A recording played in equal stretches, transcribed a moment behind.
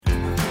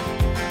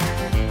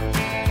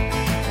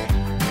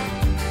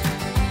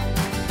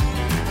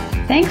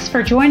Thanks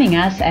for joining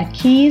us at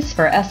Keys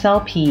for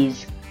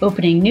SLPs,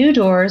 opening new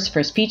doors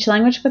for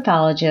speech-language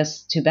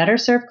pathologists to better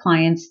serve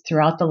clients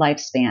throughout the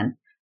lifespan.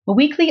 A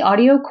weekly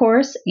audio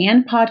course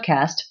and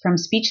podcast from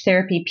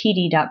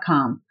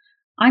SpeechTherapyPD.com.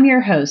 I'm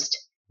your host,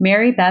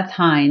 Mary Beth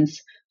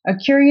Hines, a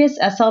curious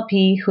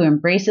SLP who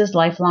embraces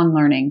lifelong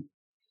learning.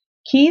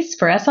 Keys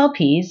for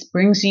SLPs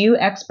brings you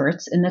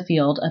experts in the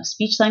field of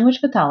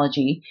speech-language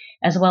pathology,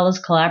 as well as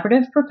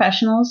collaborative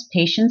professionals,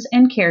 patients,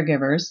 and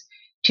caregivers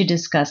to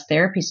discuss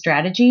therapy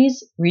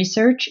strategies,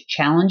 research,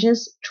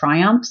 challenges,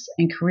 triumphs,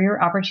 and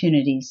career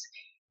opportunities.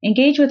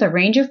 Engage with a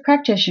range of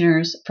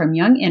practitioners from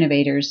young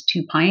innovators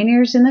to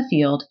pioneers in the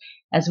field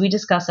as we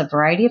discuss a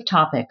variety of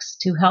topics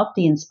to help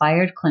the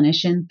inspired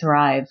clinician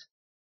thrive.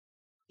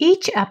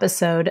 Each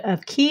episode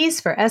of Keys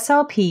for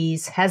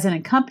SLPs has an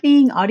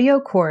accompanying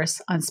audio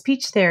course on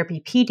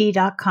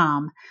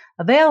SpeechTherapyPD.com,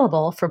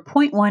 available for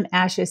 0.1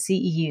 ASHA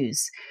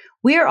CEUs.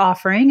 We are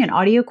offering an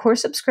audio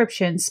course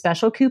subscription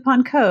special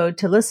coupon code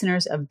to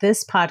listeners of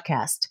this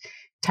podcast.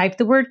 Type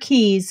the word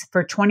KEYS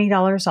for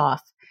 $20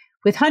 off.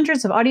 With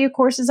hundreds of audio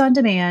courses on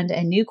demand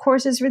and new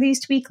courses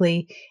released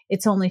weekly,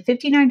 it's only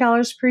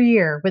 $59 per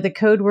year with the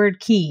code word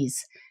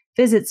KEYS.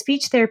 Visit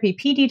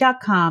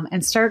SpeechTherapyPD.com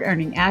and start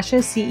earning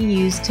ASHA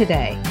CEUs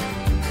today.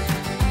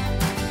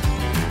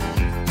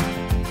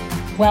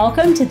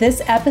 Welcome to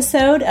this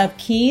episode of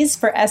Keys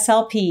for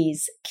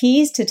SLPs,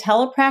 Keys to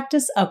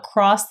Telepractice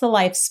Across the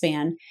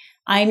Lifespan.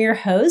 I'm your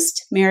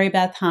host, Mary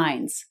Beth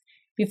Hines.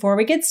 Before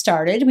we get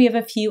started, we have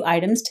a few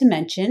items to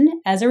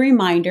mention. As a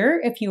reminder,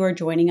 if you are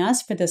joining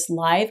us for this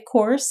live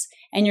course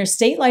and your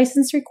state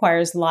license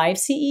requires live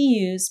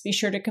CEUs, be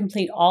sure to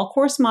complete all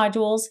course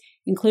modules,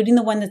 including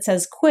the one that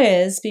says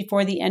quiz,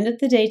 before the end of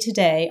the day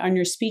today on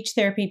your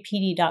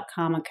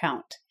SpeechTherapyPD.com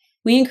account.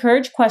 We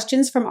encourage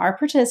questions from our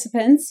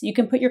participants. You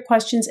can put your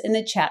questions in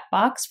the chat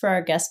box for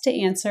our guests to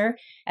answer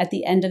at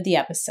the end of the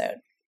episode.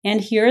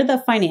 And here are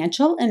the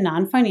financial and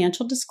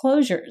non-financial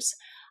disclosures.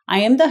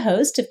 I am the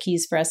host of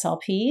Keys for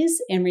SLPs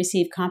and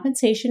receive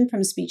compensation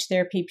from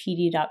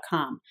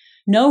SpeechTherapyPD.com.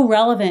 No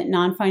relevant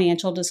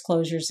non-financial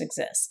disclosures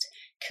exist.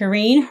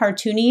 Karine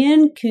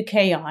Hartunian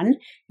Kukayan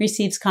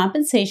receives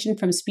compensation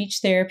from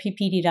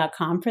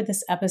SpeechTherapyPD.com for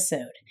this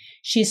episode.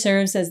 She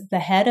serves as the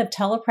head of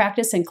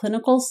telepractice and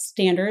clinical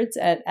standards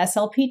at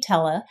SLP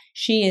Tele.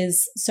 She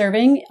is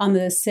serving on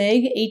the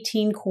SIG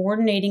 18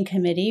 coordinating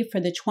committee for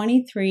the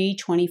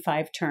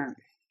 23-25 term.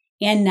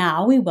 And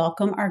now we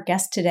welcome our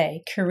guest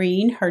today,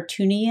 Karine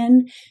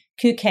Hartunian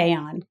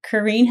Kukayan.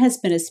 Karine has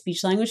been a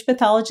speech-language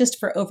pathologist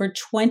for over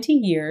 20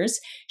 years.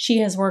 She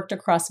has worked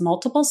across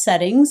multiple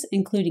settings,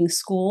 including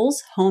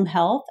schools, home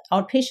health,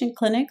 outpatient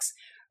clinics,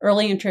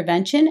 early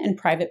intervention, and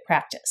private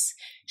practice.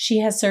 She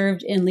has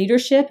served in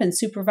leadership and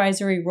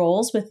supervisory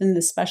roles within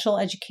the special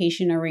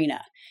education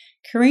arena.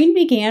 Karine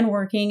began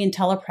working in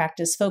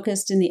telepractice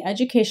focused in the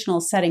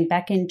educational setting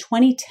back in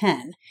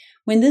 2010,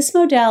 when this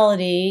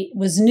modality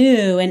was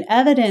new and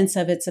evidence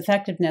of its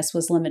effectiveness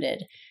was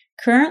limited.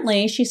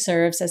 Currently, she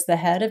serves as the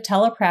head of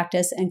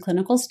telepractice and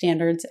clinical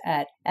standards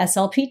at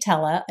SLP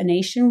Tele, a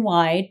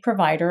nationwide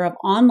provider of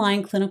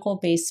online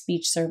clinical-based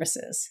speech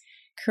services.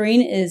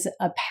 Karine is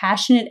a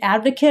passionate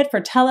advocate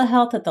for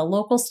telehealth at the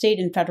local, state,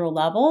 and federal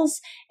levels.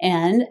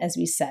 And as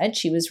we said,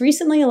 she was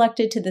recently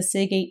elected to the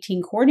SIG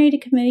 18 Coordinating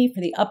Committee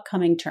for the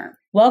upcoming term.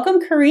 Welcome,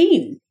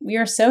 Karine. We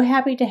are so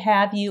happy to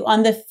have you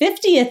on the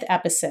 50th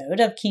episode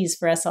of Keys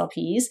for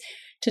SLPs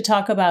to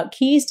talk about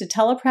keys to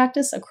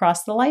telepractice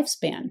across the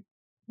lifespan.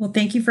 Well,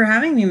 thank you for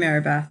having me, Mary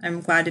Beth. I'm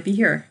glad to be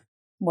here.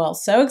 Well,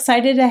 so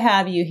excited to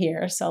have you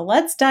here. So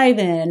let's dive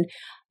in.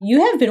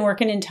 You have been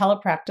working in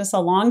telepractice a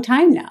long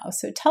time now.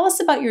 So tell us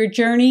about your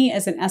journey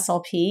as an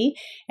SLP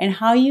and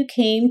how you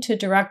came to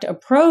direct a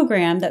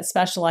program that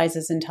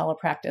specializes in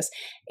telepractice.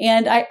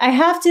 And I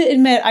have to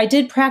admit, I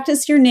did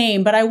practice your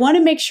name, but I want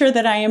to make sure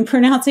that I am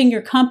pronouncing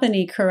your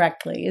company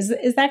correctly.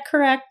 Is that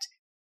correct?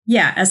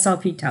 Yeah,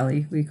 SLP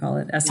Tele. We call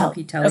it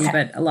SLP Tele, okay.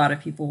 But a lot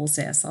of people will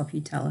say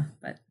SLP Tele,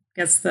 but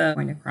gets the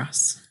point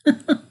across.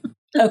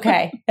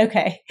 Okay.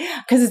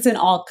 Because it's in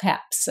all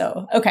caps.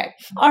 So, okay.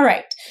 All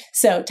right.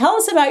 So tell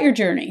us about your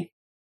journey.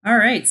 All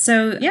right.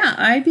 So,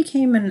 I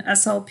became an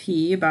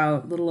SLP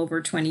about a little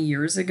over 20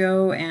 years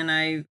ago, and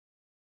I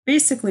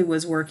basically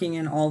was working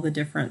in all the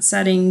different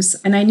settings,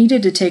 and I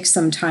needed to take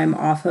some time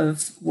off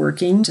of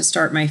working to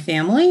start my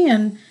family,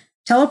 and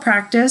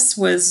telepractice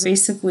was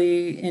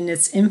basically in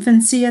its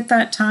infancy at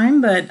that time,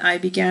 but I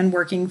began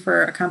working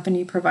for a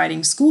company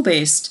providing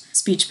school-based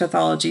speech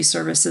pathology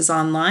services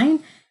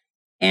online.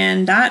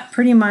 And that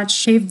pretty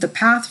much paved the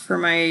path for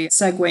my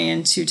segue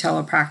into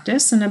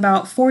telepractice. And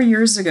about 4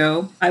 years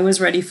ago, I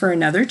was ready for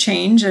another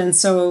change. And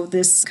so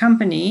this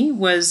company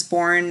was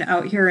born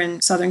out here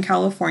in Southern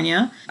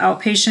California,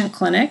 Outpatient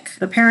Clinic.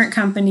 The parent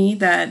company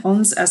that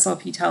owns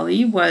SLP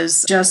Tele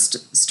was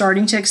just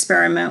starting to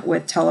experiment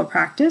with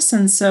telepractice.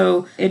 And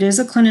so it is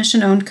a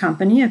clinician-owned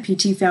company. A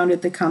PT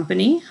founded the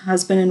company,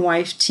 husband and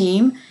wife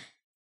team.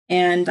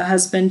 And the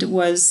husband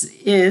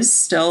is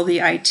still the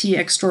IT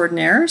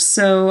extraordinaire.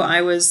 So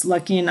I was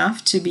lucky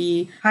enough to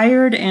be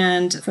hired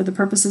and for the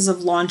purposes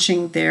of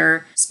launching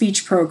their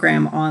speech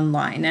program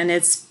online. And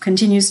it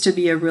continues to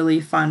be a really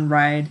fun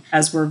ride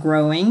as we're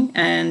growing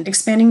and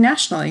expanding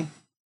nationally.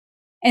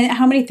 And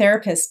how many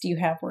therapists do you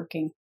have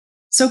working?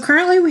 So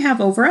currently we have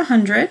over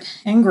 100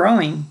 and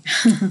growing.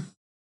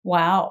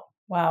 Wow.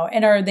 Wow.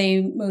 And are they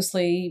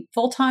mostly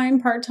full-time,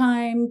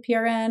 part-time,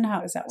 PRN?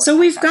 How does that work? So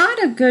we've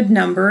got a good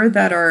number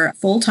that are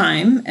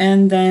full-time,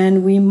 and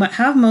then we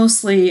have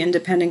mostly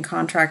independent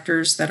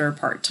contractors that are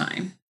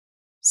part-time.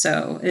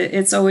 So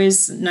it's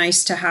always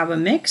nice to have a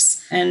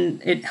mix, and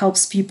it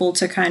helps people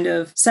to kind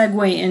of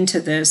segue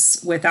into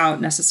this without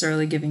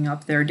necessarily giving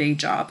up their day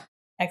job.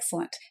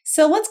 Excellent.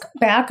 So let's go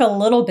back a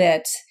little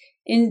bit.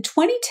 In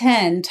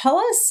 2010, tell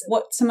us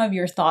what some of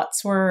your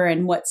thoughts were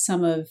and what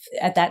some of,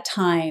 at that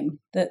time,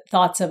 the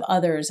thoughts of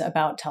others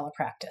about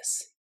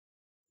telepractice.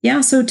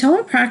 Yeah, so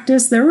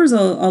telepractice, there was a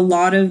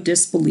lot of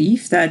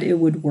disbelief that it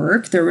would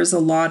work. There was a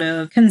lot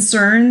of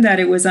concern that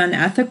it was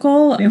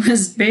unethical. It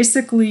was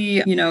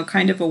basically,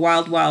 kind of a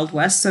wild, wild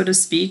west, so to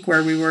speak,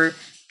 where we were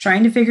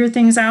trying to figure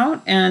things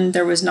out, and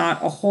there was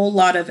not a whole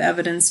lot of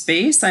evidence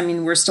base. I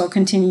mean, we're still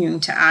continuing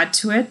to add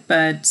to it,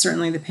 but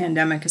certainly the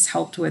pandemic has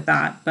helped with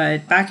that.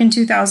 But back in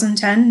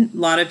 2010, a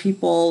lot of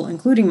people,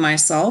 including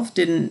myself,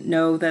 didn't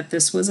know that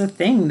this was a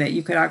thing, that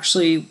you could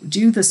actually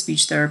do the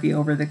speech therapy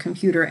over the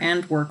computer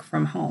and work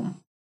from home.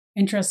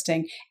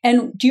 Interesting.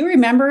 And do you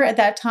remember at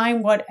that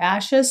time what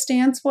ASHA's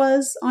stance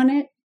was on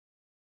it?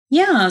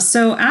 Yeah,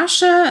 so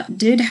ASHA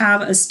did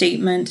have a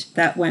statement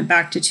that went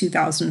back to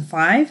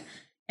 2005.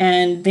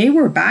 And they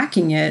were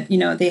backing it.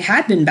 They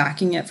had been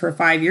backing it for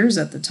 5 years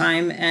at the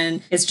time.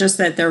 And it's just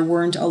that there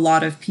weren't a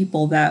lot of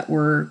people that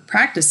were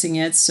practicing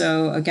it.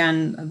 So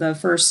again, the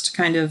first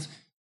kind of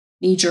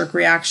knee-jerk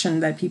reaction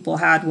that people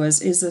had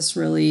was, is this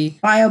really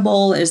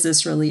viable? Is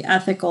this really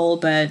ethical?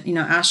 But,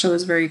 ASHA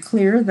was very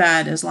clear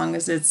that as long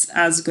as it's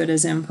as good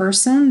as in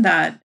person,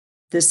 that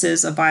this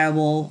is a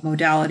viable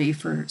modality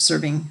for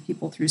serving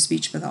people through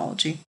speech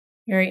pathology.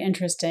 Very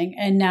interesting.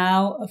 And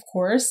now, of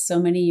course, so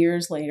many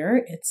years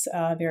later, it's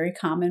a very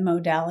common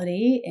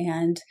modality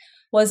and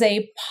was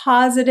a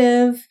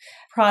positive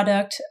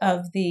product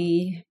of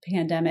the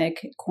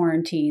pandemic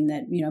quarantine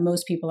that,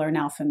 most people are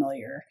now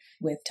familiar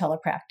with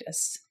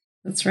telepractice.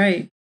 That's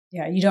right.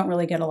 Yeah, you don't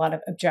really get a lot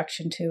of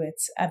objection to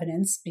its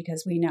evidence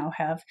because we now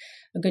have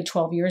a good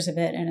 12 years of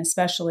it, and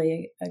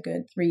especially a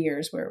good 3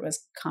 years where it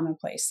was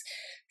commonplace.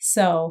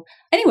 So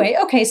anyway,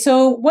 okay,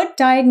 so what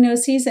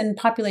diagnoses and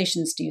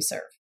populations do you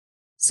serve?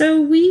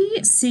 So we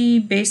see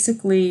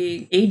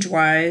basically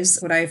age-wise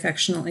what I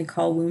affectionately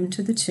call womb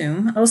to the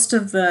tomb. Most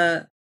of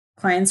the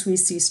clients we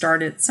see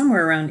start at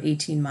somewhere around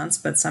 18 months,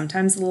 but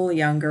sometimes a little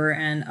younger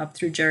and up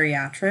through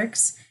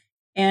geriatrics.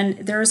 And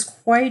there's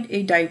quite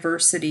a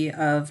diversity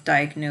of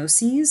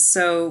diagnoses.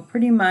 So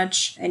pretty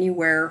much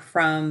anywhere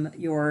from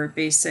your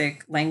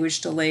basic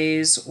language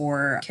delays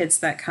or kids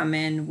that come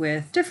in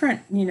with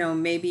different,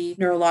 maybe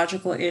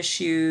neurological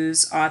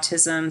issues,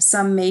 autism.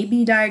 Some may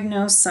be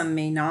diagnosed, some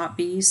may not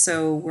be.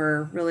 So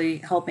we're really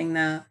helping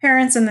the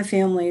parents and the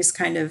families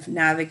kind of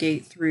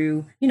navigate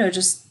through,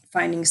 just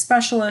finding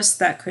specialists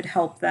that could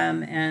help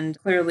them. And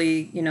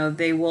clearly,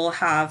 they will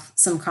have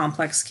some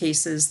complex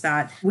cases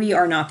that we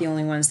are not the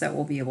only ones that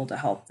will be able to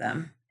help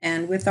them.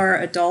 And with our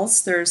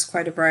adults, there's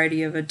quite a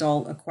variety of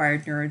adult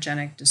acquired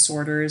neurogenic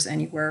disorders,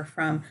 anywhere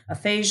from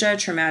aphasia,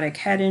 traumatic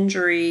head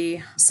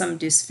injury, some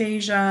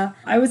dysphagia.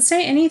 I would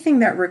say anything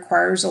that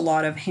requires a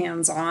lot of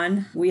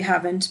hands-on. We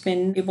haven't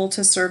been able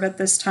to serve at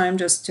this time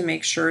just to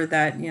make sure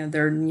that,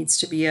 there needs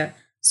to be a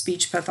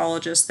speech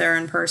pathologist there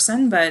in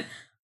person, but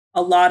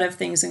a lot of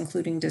things,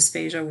 including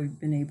dysphagia, we've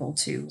been able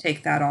to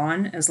take that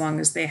on as long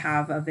as they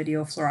have a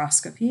video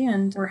fluoroscopy,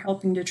 and we're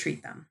helping to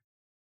treat them.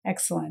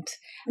 Excellent.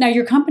 Now,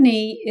 your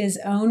company is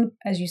owned,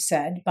 as you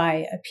said,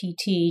 by a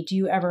PT. Do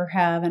you ever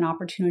have an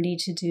opportunity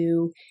to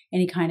do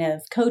any kind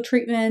of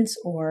co-treatments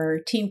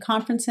or team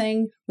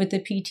conferencing with the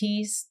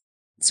PTs?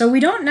 So we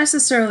don't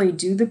necessarily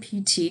do the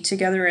PT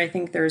together. I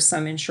think there's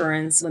some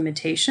insurance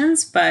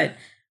limitations, but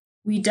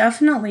we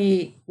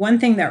definitely, one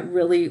thing that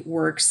really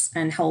works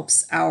and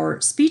helps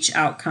our speech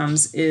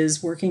outcomes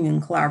is working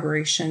in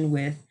collaboration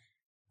with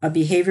a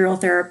behavioral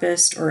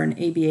therapist or an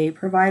ABA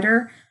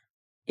provider.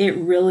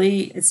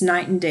 It's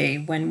night and day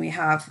when we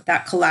have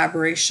that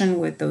collaboration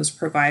with those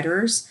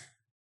providers.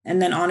 And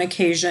then on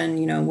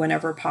occasion,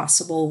 whenever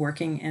possible,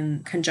 working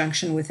in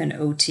conjunction with an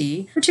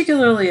OT,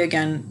 particularly,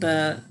 again,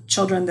 the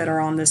children that are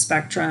on the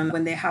spectrum,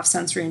 when they have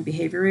sensory and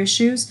behavior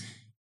issues,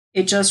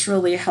 it just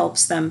really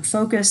helps them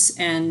focus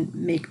and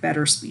make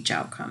better speech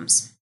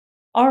outcomes.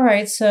 All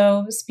right.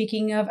 So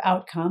speaking of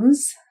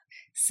outcomes,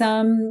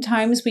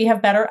 sometimes we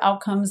have better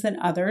outcomes than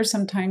others.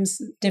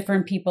 Sometimes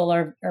different people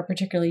are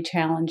particularly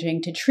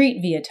challenging to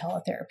treat via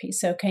teletherapy.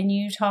 So can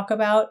you talk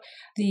about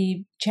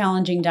the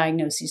challenging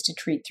diagnoses to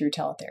treat through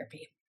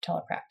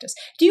telepractice?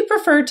 Do you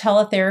prefer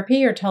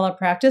teletherapy or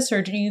telepractice,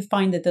 or do you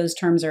find that those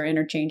terms are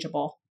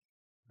interchangeable?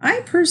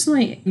 I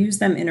personally use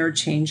them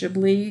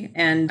interchangeably,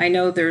 and I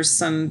know there's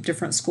some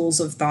different schools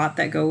of thought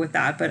that go with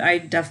that, but I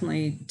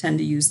definitely tend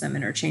to use them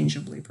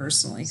interchangeably,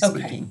 personally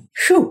speaking.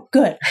 Phew,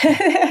 good.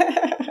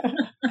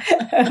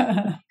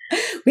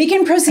 We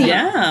can proceed.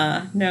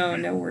 Yeah,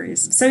 no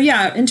worries. So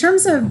yeah, in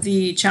terms of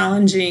the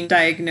challenging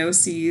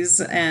diagnoses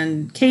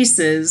and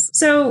cases,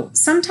 so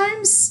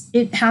sometimes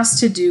it has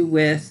to do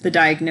with the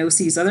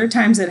diagnoses. Other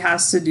times it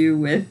has to do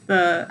with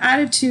the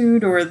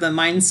attitude or the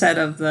mindset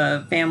of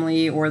the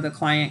family or the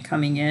client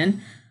coming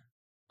in.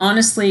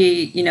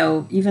 Honestly,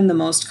 even the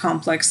most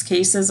complex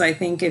cases, I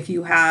think if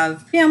you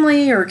have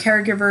family or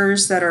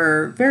caregivers that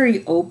are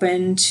very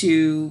open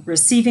to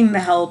receiving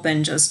the help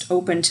and just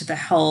open to the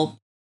help,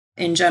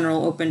 in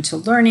general, open to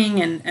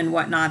learning and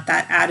whatnot,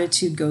 that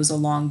attitude goes a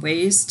long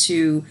ways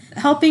to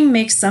helping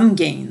make some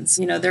gains.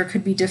 There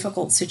could be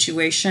difficult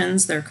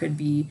situations, there could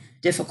be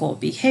difficult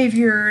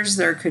behaviors,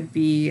 there could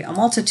be a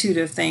multitude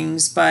of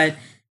things, but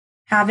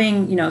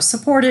having,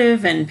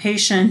 supportive and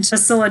patient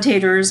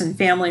facilitators and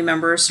family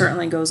members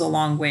certainly goes a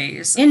long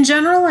ways. In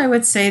general, I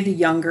would say the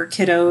younger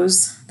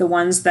kiddos, the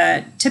ones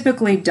that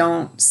typically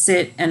don't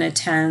sit and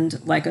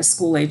attend like a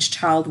school-age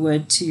child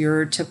would to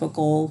your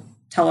typical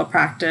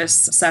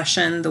telepractice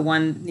session,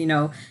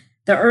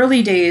 the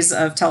early days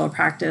of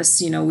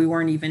telepractice, we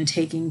weren't even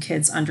taking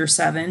kids under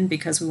 7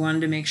 because we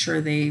wanted to make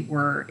sure they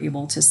were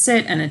able to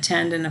sit and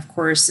attend. And of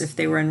course, if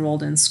they were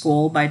enrolled in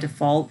school by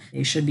default,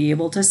 they should be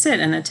able to sit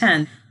and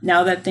attend.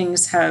 Now that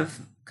things have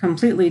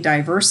completely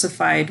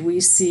diversified, we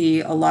see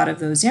a lot of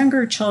those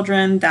younger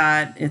children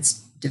that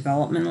it's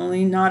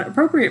developmentally not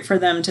appropriate for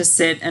them to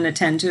sit and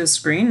attend to a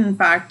screen. In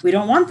fact, we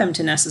don't want them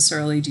to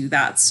necessarily do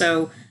that.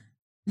 So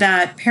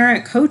that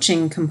parent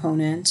coaching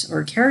component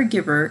or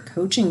caregiver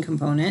coaching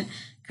component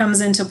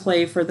comes into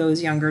play for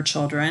those younger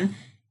children.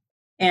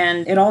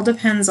 And it all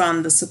depends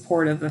on the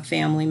support of the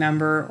family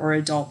member or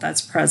adult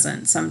that's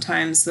present.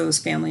 Sometimes those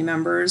family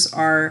members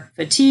are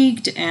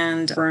fatigued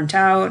and burnt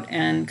out.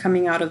 And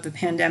coming out of the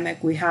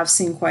pandemic, we have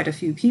seen quite a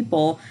few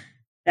people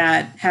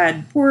that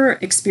had poor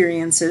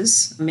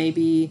experiences.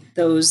 Maybe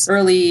those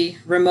early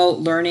remote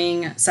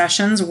learning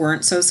sessions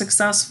weren't so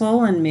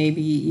successful, and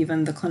maybe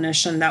even the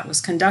clinician that was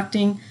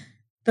conducting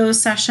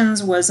those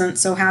sessions wasn't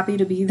so happy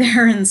to be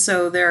there. And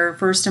so their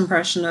first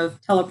impression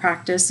of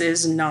telepractice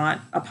is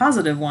not a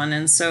positive one.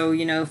 And so,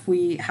 if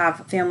we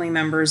have family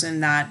members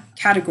in that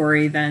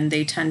category, then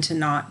they tend to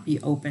not be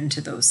open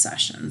to those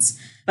sessions.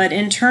 But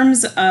in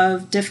terms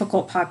of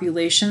difficult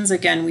populations,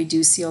 again, we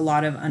do see a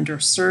lot of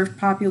underserved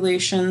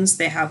populations.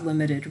 They have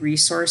limited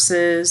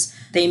resources.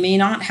 They may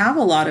not have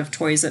a lot of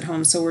toys at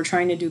home. So we're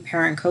trying to do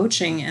parent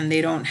coaching and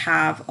they don't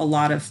have a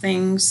lot of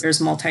things. There's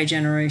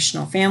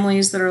multi-generational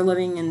families that are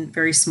living in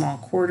very small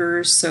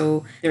quarters.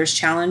 So there's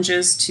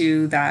challenges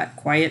to that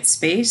quiet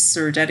space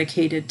or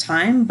dedicated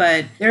time,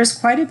 but there's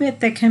quite a bit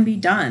that can be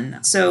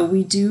done. So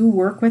we do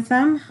work with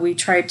them. We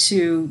try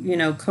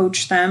to,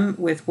 coach them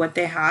with what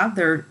they have.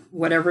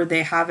 Whatever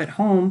they have at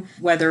home,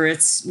 whether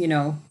it's,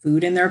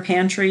 food in their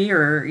pantry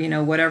or,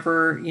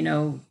 whatever,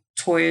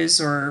 toys,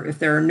 or if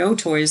there are no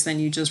toys, then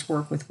you just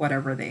work with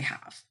whatever they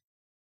have.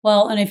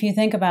 Well, and if you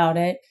think about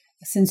it,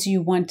 since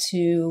you want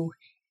to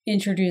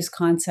introduce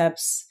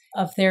concepts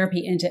of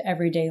therapy into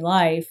everyday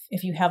life,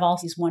 if you have all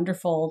these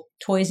wonderful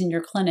toys in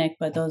your clinic,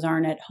 but those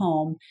aren't at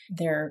home,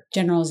 their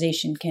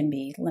generalization can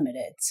be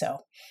limited. So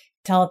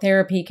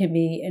teletherapy can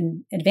be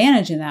an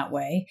advantage in that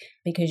way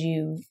because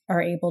you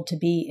are able to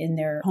be in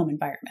their home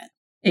environment.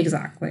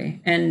 Exactly.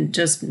 And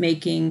just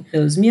making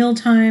those meal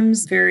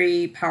times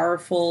very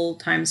powerful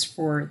times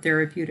for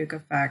therapeutic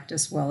effect,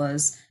 as well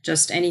as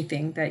just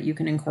anything that you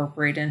can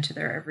incorporate into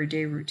their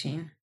everyday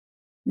routine.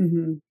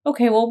 Mm-hmm.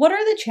 Okay, well, what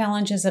are the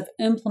challenges of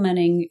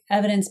implementing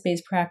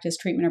evidence-based practice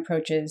treatment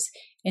approaches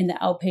in the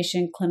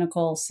outpatient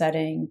clinical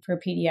setting for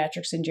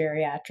pediatrics and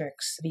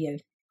geriatrics via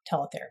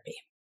teletherapy?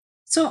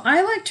 So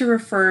I like to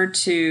refer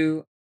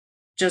to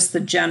just the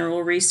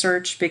general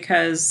research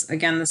because,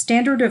 again, the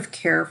standard of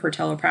care for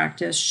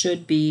telepractice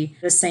should be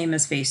the same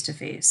as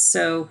face-to-face.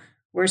 So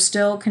we're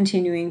still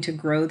continuing to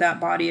grow that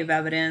body of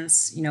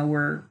evidence.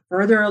 We're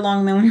further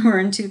along than we were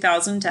in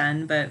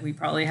 2010, but we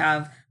probably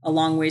have a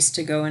long ways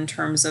to go in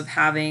terms of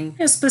having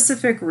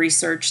specific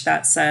research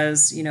that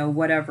says,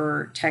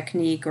 whatever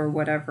technique or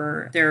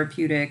whatever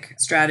therapeutic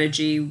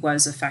strategy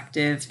was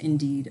effective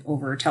indeed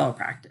over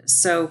telepractice.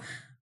 So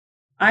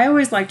I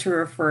always like to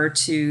refer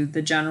to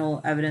the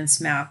general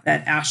evidence map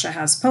that ASHA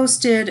has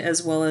posted,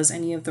 as well as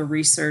any of the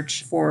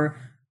research for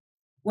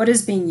what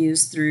is being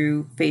used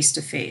through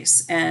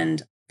face-to-face.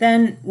 And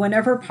then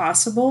whenever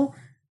possible,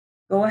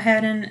 go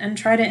ahead and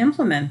try to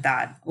implement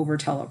that over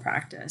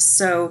telepractice.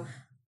 So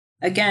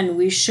again,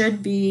 we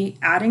should be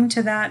adding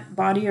to that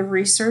body of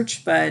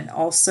research, but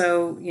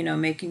also,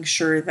 making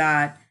sure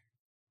that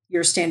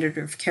your standard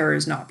of care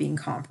is not being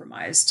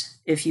compromised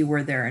if you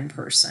were there in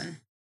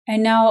person.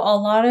 And now a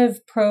lot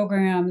of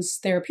programs,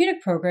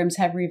 therapeutic programs,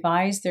 have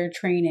revised their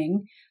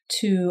training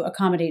to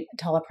accommodate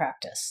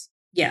telepractice.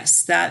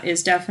 Yes, that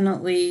is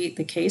definitely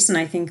the case. And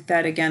I think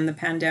that, again, the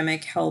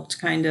pandemic helped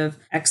kind of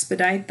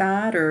expedite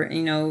that, or,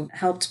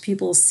 helped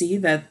people see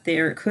that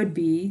there could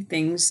be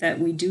things that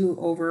we do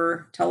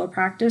over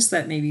telepractice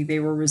that maybe they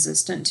were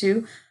resistant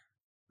to.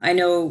 I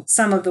know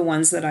some of the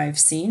ones that I've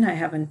seen, I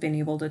haven't been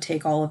able to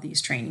take all of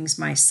these trainings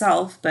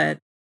myself, but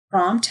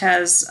Prompt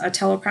has a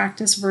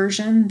telepractice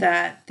version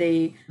that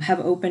they have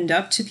opened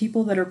up to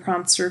people that are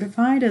Prompt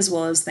certified, as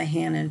well as the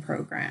Hanen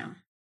program.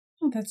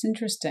 Oh, that's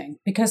interesting,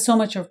 because so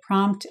much of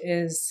Prompt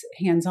is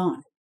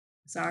hands-on.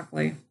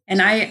 Exactly.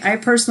 And I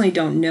personally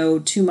don't know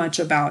too much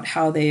about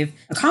how they've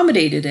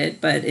accommodated it,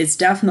 but it's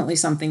definitely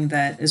something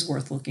that is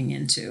worth looking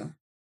into.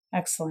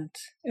 Excellent.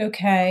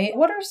 Okay.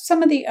 What are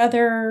some of the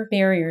other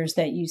barriers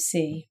that you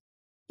see?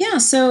 Yeah,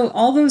 so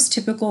all those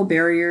typical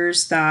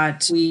barriers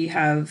that we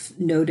have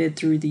noted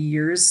through the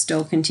years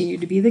still continue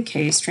to be the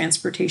case,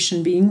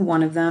 transportation being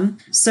one of them.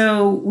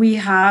 So we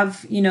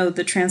have,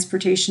 the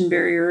transportation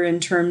barrier in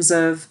terms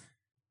of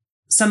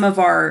some of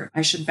our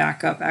in-clinic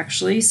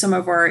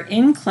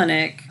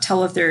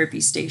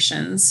teletherapy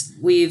stations.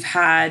 We've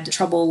had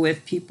trouble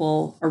with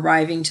people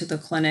arriving to the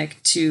clinic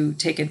to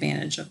take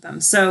advantage of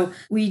them. So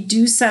we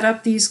do set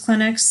up these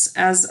clinics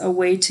as a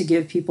way to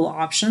give people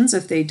options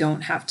if they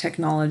don't have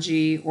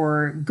technology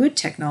or good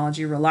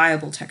technology,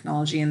 reliable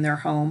technology in their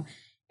home.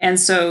 And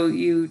so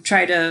you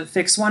try to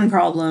fix one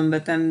problem,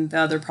 but then the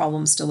other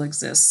problem still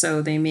exists.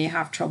 So they may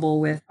have trouble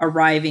with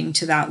arriving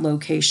to that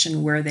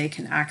location where they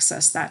can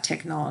access that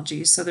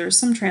technology. So there's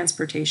some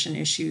transportation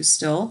issues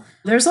still.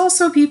 There's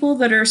also people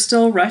that are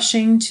still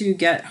rushing to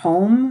get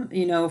home,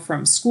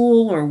 from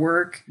school or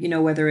work,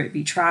 whether it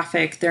be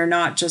traffic. They're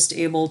not just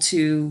able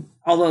to,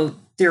 although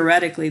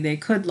theoretically they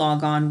could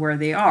log on where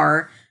they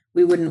are,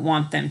 we wouldn't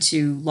want them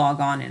to log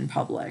on in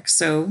public.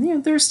 So,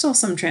 there's still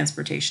some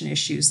transportation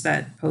issues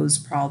that pose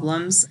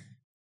problems.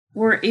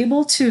 We're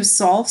able to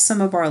solve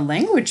some of our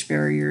language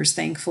barriers,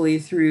 thankfully,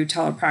 through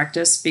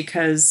telepractice,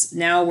 because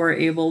now we're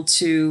able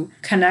to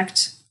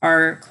connect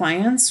our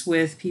clients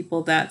with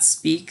people that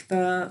speak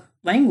the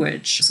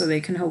language, so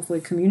they can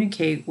hopefully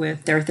communicate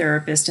with their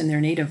therapist in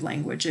their native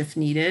language if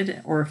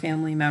needed, or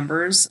family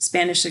members.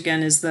 Spanish,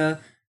 again, is the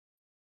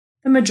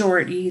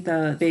majority,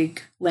 the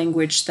big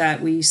language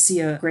that we see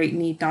a great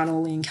need not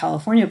only in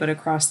California, but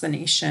across the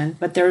nation.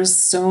 But there's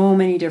so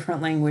many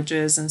different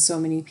languages and so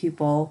many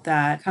people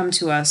that come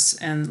to us,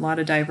 and a lot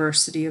of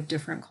diversity of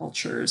different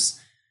cultures.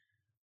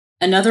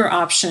 Another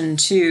option,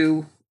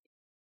 too,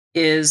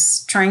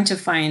 is trying to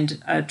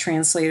find a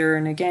translator.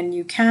 And again,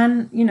 you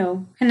can,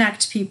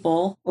 connect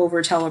people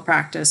over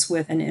telepractice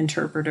with an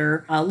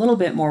interpreter a little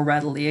bit more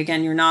readily.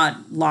 Again, you're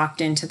not locked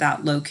into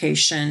that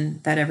location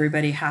that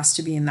everybody has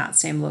to be in that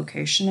same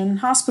location. And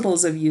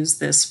hospitals have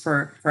used this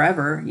for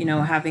forever,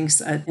 having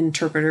an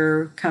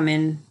interpreter come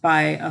in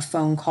by a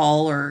phone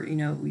call, or,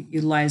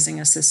 utilizing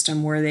a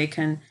system where they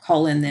can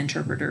call in the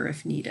interpreter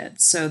if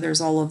needed. So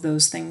there's all of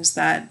those things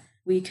that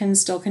we can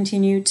still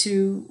continue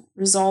to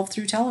resolve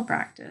through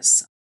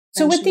telepractice.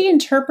 So with the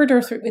interpreter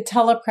with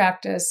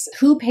telepractice,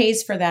 who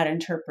pays for that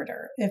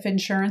interpreter? If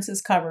insurance is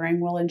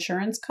covering, will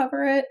insurance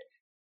cover it?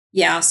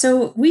 Yeah,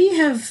 so we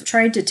have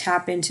tried to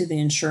tap into the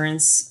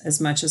insurance as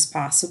much as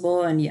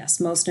possible. And yes,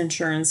 most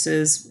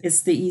insurances,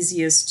 it's the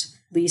easiest,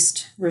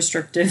 least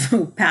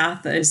restrictive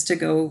path is to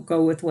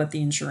go with what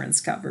the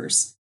insurance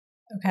covers.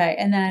 Okay.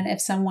 And then if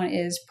someone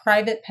is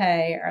private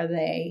pay, are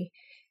they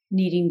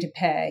needing to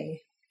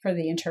pay for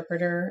the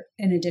interpreter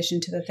in addition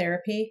to the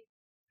therapy?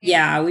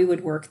 Yeah, we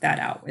would work that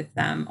out with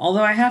them.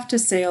 Although I have to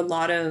say, a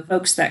lot of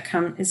folks that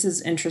come, this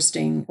is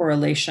interesting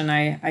correlation.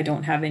 I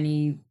don't have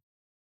any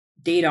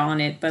data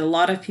on it, but a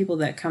lot of people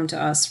that come to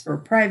us for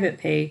private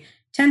pay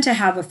tend to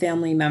have a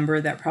family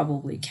member that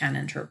probably can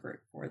interpret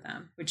for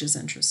them, which is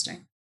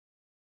interesting.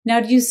 Now,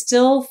 do you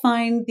still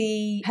find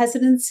the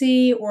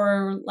hesitancy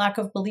or lack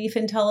of belief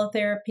in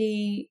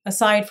teletherapy,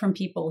 aside from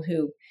people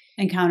who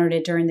encountered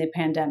it during the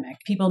pandemic,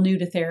 people new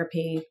to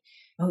therapy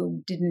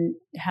who didn't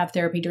have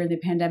therapy during the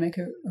pandemic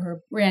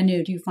or brand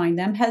new? Do you find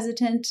them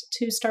hesitant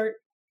to start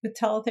with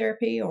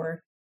teletherapy,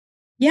 or?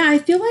 Yeah, I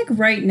feel like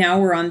right now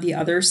we're on the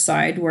other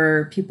side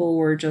where people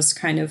were just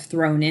kind of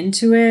thrown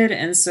into it.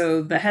 And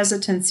so the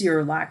hesitancy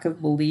or lack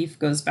of belief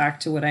goes back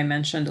to what I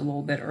mentioned a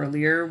little bit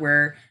earlier,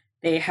 where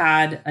they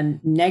had a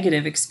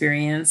negative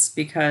experience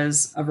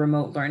because of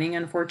remote learning,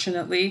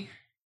 unfortunately.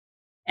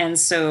 And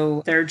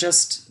so they're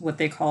just what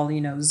they call,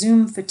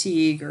 Zoom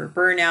fatigue or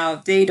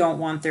burnout. They don't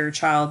want their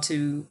child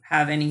to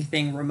have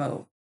anything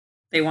remote.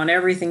 They want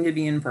everything to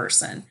be in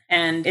person.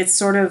 And it's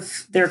sort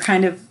of, they're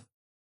kind of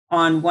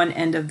on one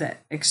end of the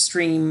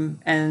extreme,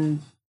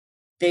 and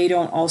they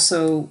don't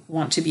also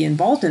want to be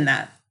involved in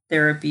that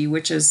therapy,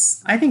 which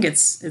is, I think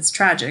it's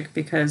tragic,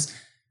 because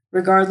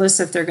regardless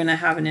if they're going to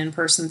have an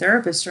in-person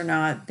therapist or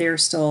not, they're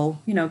still,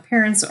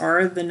 parents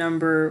are the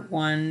number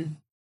one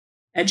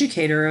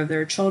educator of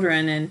their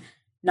children, and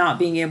not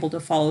being able to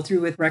follow through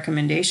with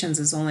recommendations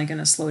is only going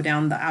to slow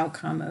down the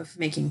outcome of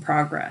making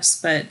progress.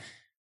 But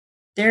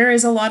there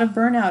is a lot of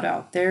burnout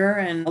out there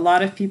and a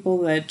lot of people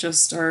that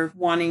just are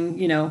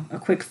wanting, a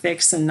quick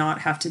fix and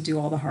not have to do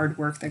all the hard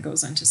work that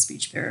goes into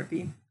speech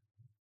therapy.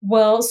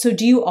 Well, so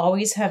do you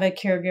always have a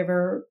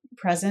caregiver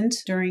present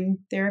during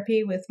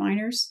therapy with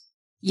minors?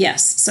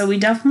 Yes. So we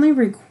definitely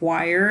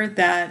require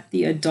that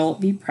the adult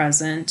be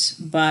present.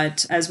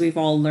 But as we've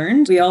all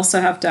learned, we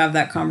also have to have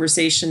that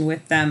conversation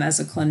with them as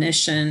a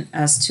clinician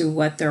as to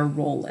what their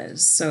role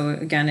is. So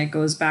again, it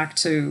goes back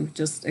to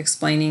just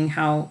explaining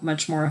how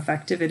much more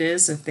effective it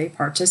is if they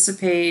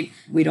participate.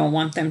 We don't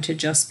want them to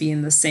just be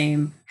in the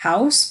same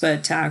house,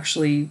 but to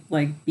actually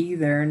be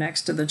there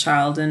next to the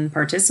child and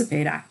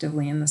participate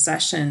actively in the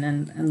session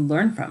and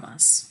learn from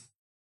us.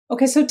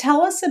 Okay, so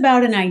tell us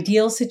about an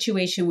ideal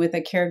situation with a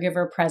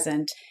caregiver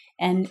present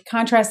and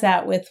contrast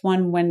that with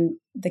one when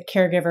the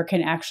caregiver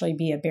can actually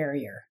be a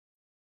barrier.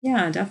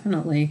 Yeah,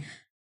 definitely.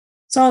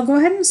 So I'll go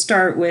ahead and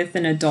start with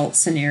an adult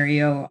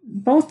scenario.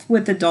 Both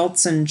with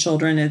adults and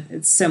children,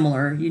 it's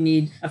similar. You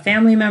need a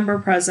family member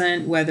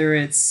present, whether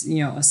it's,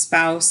 a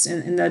spouse.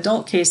 In the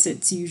adult case,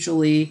 it's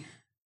usually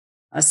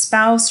a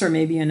spouse or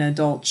maybe an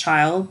adult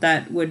child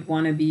that would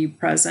want to be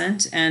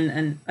present. And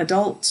an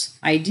adult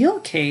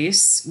ideal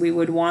case, we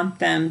would want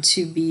them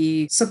to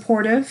be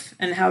supportive.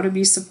 And how to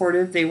be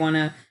supportive, they want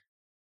to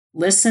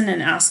listen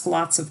and ask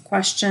lots of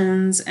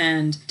questions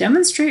and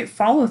demonstrate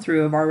follow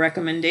through of our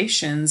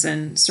recommendations,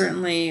 and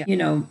certainly,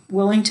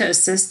 willing to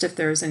assist if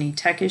there's any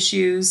tech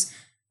issues.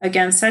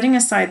 Again, setting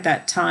aside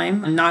that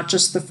time, not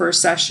just the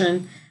first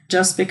session.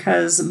 Just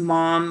because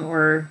mom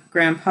or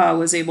grandpa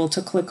was able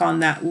to click on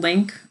that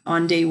link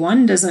on day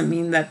 1 doesn't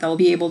mean that they'll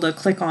be able to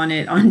click on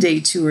it on day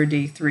 2 or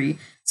day 3.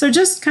 So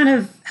just kind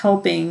of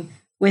helping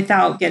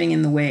without getting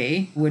in the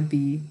way would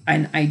be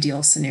an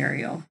ideal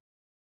scenario.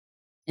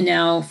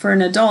 Now, for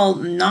an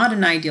adult, not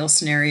an ideal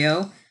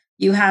scenario.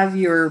 You have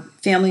your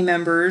family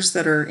members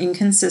that are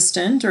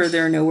inconsistent or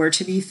they're nowhere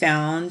to be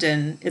found.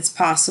 And it's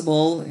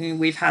possible,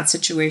 we've had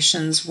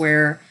situations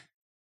where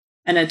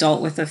an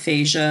adult with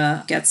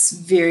aphasia gets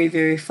very,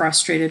 very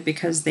frustrated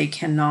because they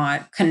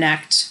cannot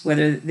connect,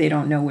 whether they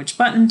don't know which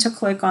button to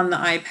click on the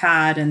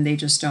iPad and they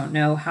just don't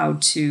know how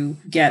to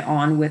get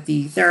on with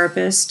the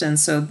therapist. And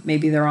so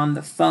maybe they're on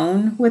the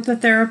phone with the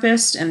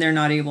therapist and they're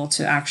not able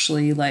to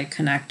actually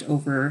connect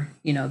over,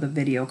 the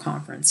video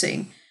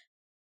conferencing.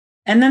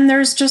 And then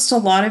there's just a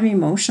lot of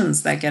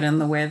emotions that get in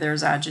the way.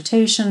 There's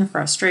agitation,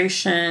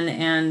 frustration,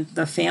 and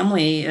the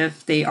family,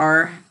 if they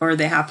are or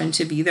they happen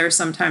to be there,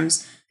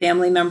 sometimes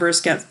family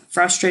members get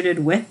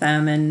frustrated with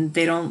them and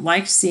they don't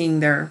like seeing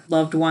their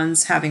loved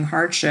ones having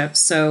hardships.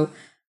 So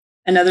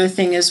another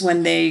thing is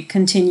when they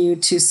continue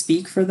to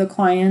speak for the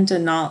client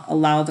and not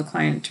allow the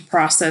client to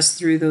process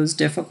through those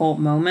difficult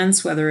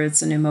moments, whether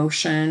it's an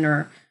emotion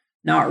or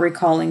not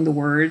recalling the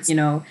words,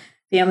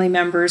 family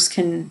members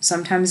can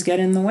sometimes get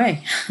in the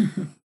way.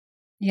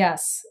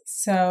 Yes.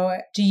 So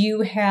do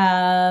you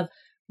have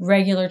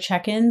regular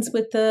check-ins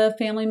with the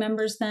family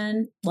members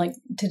then,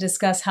 to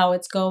discuss how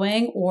it's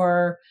going,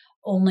 or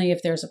only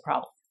if there's a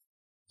problem?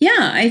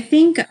 Yeah, I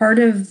think part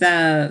of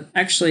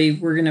actually,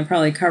 we're going to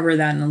probably cover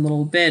that in a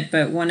little bit,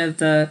 but one of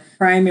the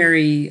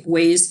primary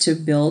ways to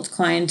build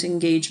client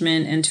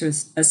engagement and to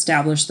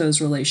establish those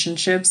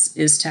relationships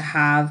is to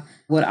have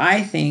what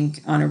I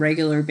think on a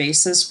regular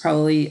basis,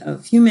 probably a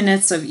few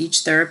minutes of each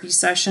therapy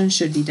session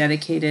should be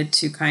dedicated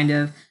to kind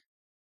of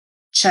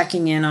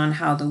checking in on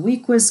how the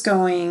week was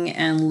going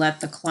and let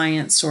the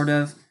client sort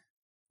of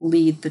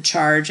lead the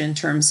charge in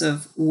terms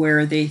of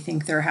where they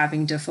think they're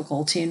having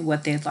difficulty and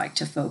what they'd like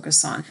to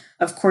focus on.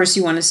 Of course,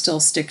 you want to still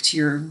stick to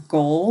your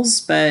goals,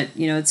 but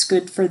it's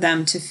good for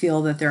them to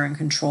feel that they're in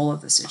control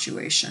of the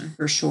situation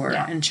for sure,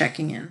 yeah. And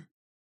checking in.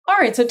 All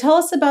right. So tell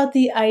us about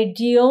the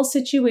ideal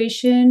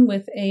situation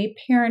with a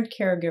parent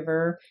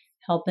caregiver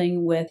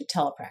helping with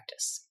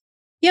telepractice.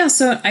 Yeah,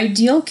 so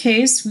ideal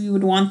case, we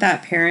would want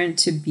that parent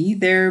to be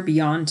there, be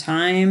on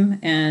time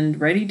and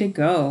ready to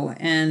go.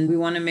 And we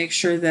want to make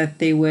sure that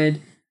they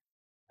would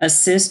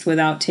assist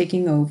without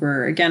taking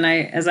over. Again,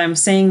 as I'm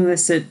saying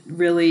this, it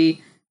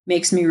really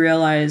makes me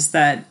realize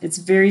that it's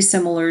very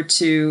similar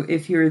to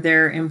if you're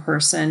there in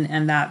person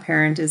and that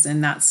parent is in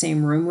that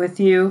same room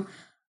with you.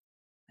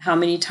 How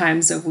many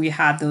times have we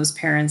had those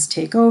parents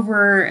take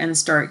over and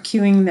start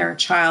cueing their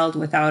child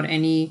without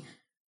any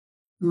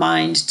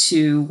mind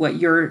to what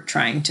you're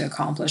trying to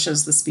accomplish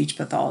as the speech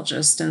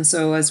pathologist? And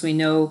so as we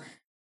know,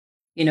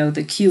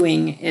 the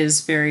cueing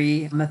is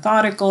very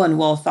methodical and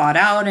well thought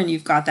out, and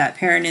you've got that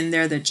parent in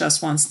there that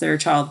just wants their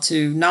child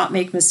to not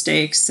make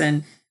mistakes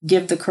and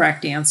give the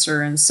correct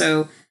answer. And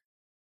so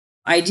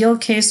ideal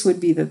case would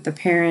be that the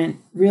parent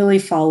really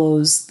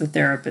follows the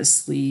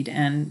therapist's lead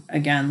and,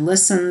 again,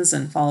 listens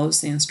and follows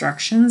the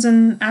instructions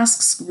and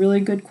asks really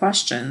good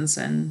questions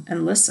and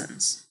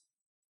listens.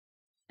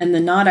 And the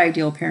not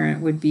ideal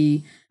parent would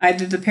be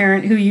either the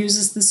parent who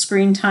uses the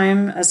screen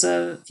time as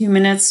a few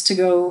minutes to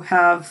go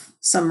have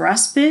some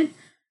respite,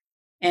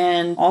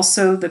 and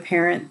also the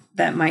parent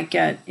that might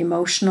get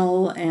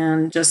emotional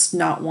and just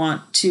not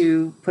want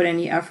to put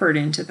any effort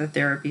into the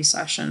therapy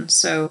session.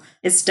 So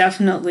it's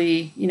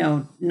definitely,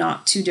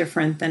 not too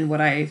different than what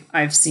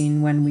I've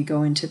seen when we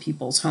go into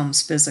people's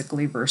homes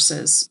physically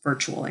versus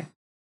virtually.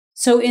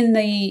 So in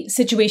the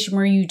situation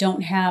where you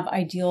don't have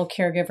ideal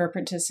caregiver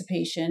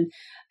participation,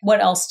 what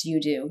else do you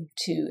do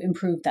to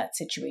improve that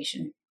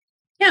situation?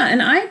 Yeah,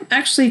 and I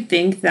actually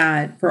think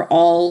that for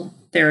all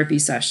therapy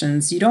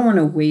sessions, you don't want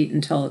to wait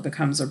until it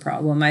becomes a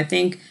problem. I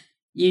think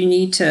you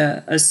need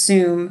to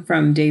assume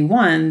from day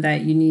one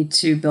that you need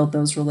to build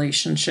those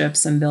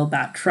relationships and build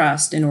that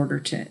trust in order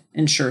to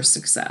ensure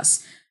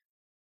success.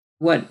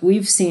 What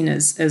we've seen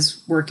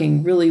as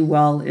working really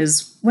well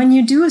is when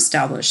you do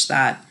establish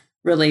that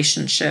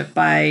relationship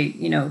by,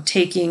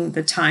 taking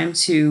the time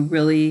to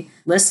really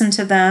listen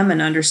to them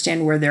and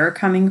understand where they're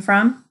coming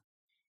from,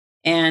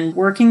 and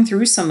working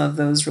through some of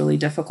those really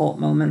difficult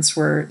moments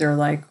where they're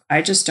like,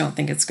 I just don't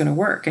think it's going to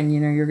work. And,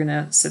 you're going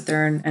to sit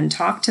there and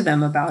talk to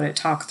them about it,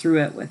 talk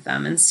through it with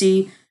them and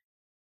see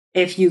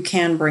if you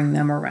can bring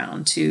them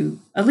around to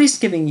at least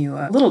giving you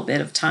a little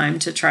bit of time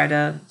to try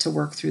to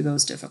work through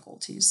those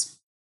difficulties.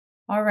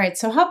 All right.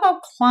 So how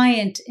about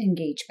client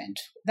engagement?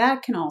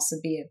 That can also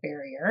be a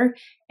barrier.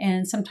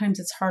 And sometimes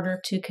it's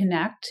harder to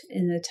connect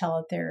in the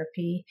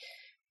teletherapy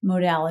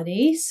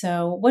modality.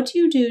 So what do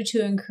you do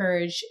to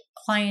encourage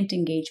client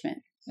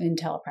engagement in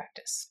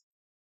telepractice?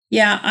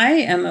 Yeah, I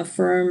am a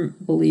firm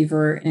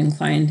believer in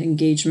client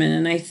engagement.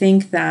 And I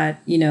think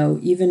that,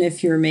 even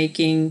if you're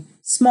making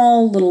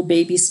small little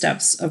baby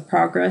steps of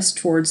progress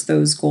towards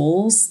those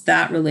goals,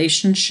 that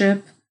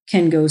relationship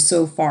can go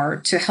so far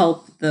to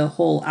help the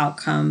whole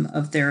outcome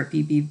of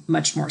therapy be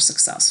much more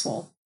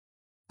successful.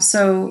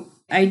 So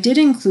I did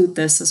include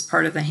this as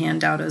part of the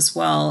handout as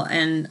well.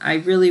 And I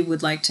really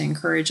would like to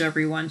encourage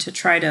everyone to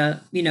try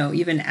to,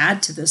 even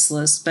add to this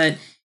list. But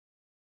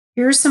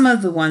here are some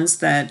of the ones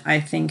that I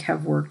think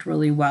have worked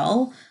really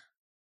well.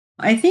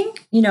 I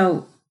think,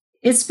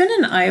 it's been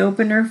an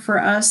eye-opener for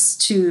us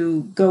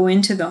to go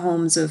into the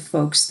homes of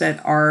folks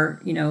that are,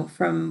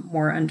 from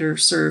more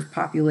underserved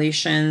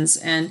populations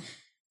and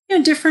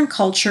different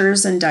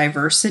cultures and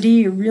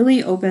diversity. It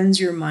really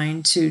opens your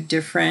mind to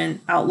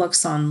different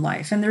outlooks on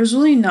life. And there's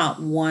really not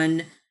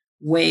one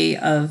way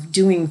of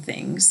doing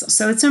things.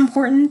 So it's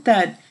important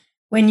that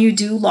when you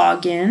do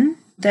log in,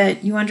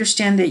 that you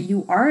understand that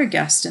you are a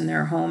guest in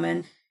their home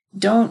and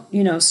don't,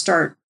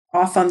 start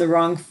off on the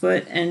wrong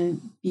foot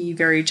and be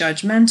very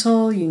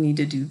judgmental. You need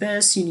to do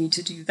this, you need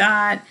to do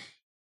that.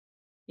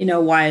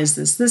 Why is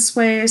this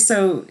way?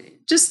 So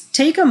just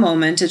take a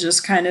moment to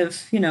just kind of,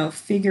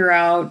 figure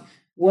out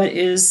what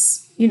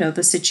is,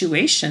 the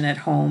situation at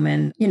home.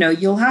 And,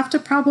 you'll have to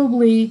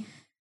probably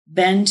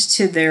bend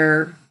to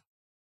their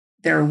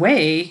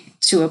way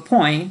to a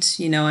point.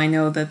 I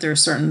know that there are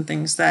certain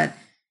things that,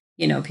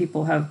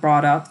 people have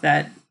brought up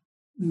that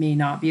may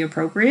not be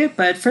appropriate.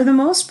 But for the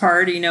most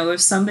part,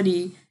 if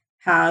somebody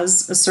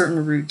has a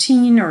certain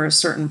routine or a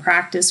certain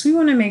practice, we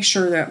want to make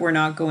sure that we're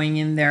not going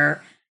in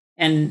there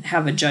and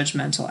have a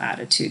judgmental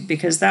attitude,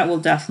 because that will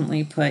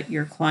definitely put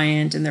your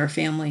client and their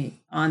family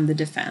on the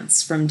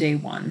defense from day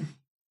one.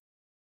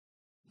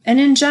 And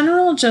in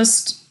general,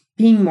 just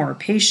being more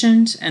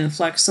patient and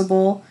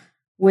flexible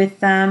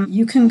with them.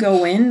 You can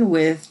go in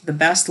with the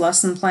best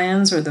lesson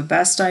plans or the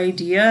best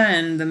idea,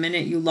 and the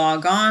minute you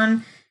log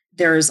on,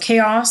 there's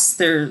chaos,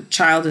 their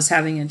child is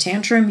having a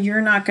tantrum, you're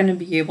not going to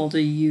be able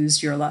to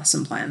use your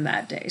lesson plan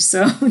that day.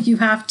 So you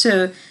have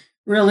to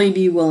really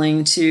be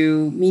willing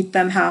to meet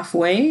them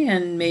halfway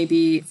and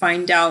maybe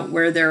find out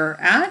where they're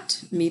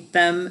at, meet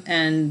them,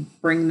 and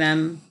bring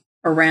them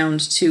around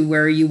to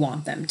where you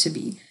want them to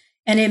be.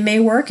 And it may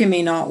work, it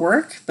may not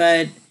work,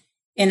 but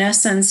in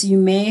essence, you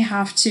may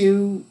have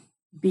to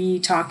be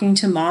talking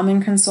to mom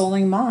and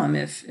consoling mom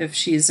if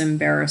she's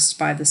embarrassed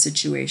by the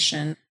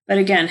situation. But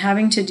again,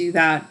 having to do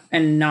that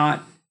and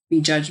not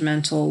be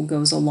judgmental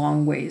goes a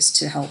long ways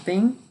to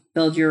helping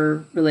build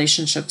your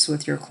relationships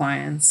with your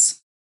clients.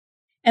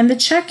 And the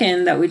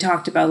check-in that we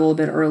talked about a little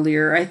bit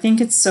earlier, I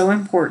think it's so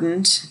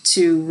important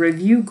to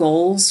review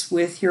goals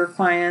with your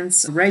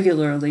clients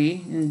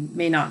regularly, and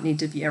may not need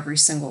to be every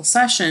single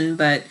session,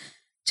 but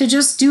to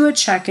just do a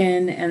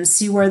check-in and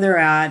see where they're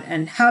at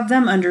and have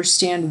them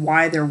understand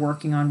why they're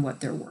working on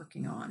what they're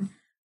working on.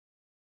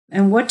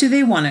 And what do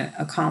they want to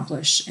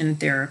accomplish in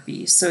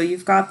therapy? So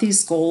you've got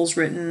these goals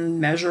written,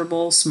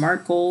 measurable,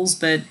 SMART goals,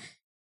 but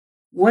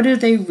what are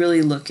they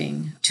really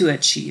looking to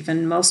achieve?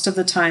 And most of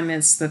the time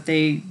it's that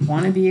they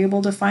want to be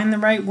able to find the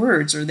right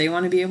words, or they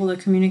want to be able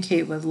to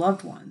communicate with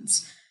loved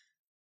ones.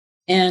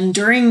 And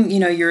during,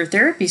 your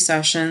therapy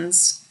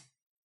sessions,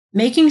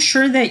 making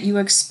sure that you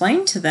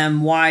explain to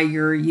them why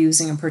you're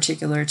using a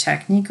particular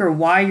technique or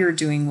why you're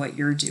doing what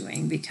you're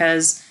doing.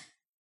 Because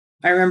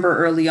I remember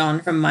early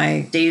on from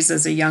my days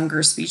as a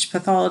younger speech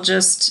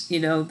pathologist,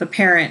 the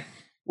parent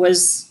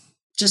was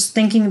just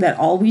thinking that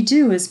all we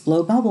do is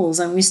blow bubbles.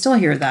 And we still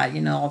hear that,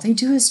 all they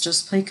do is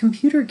just play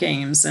computer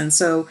games. And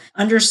so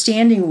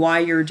understanding why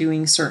you're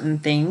doing certain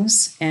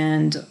things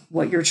and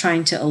what you're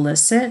trying to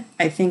elicit,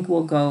 I think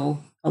will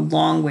go a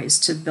long ways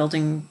to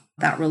building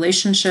that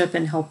relationship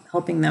and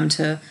helping them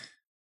to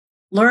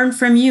learn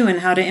from you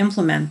and how to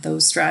implement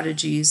those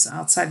strategies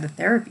outside the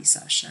therapy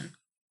session.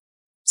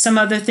 Some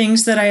other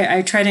things that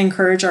I try to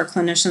encourage our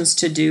clinicians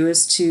to do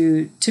is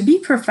to be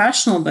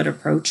professional but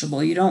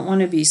approachable. You don't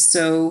want to be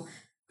so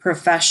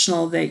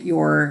professional that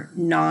you're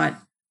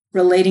not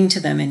relating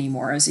to them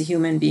anymore as a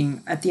human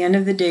being. At the end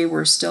of the day,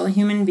 we're still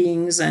human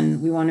beings,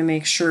 and we want to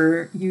make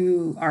sure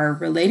you are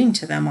relating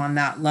to them on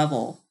that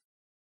level.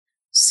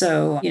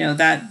 So,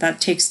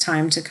 that takes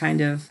time to kind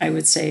of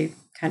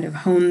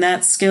hone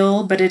that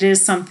skill, but it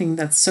is something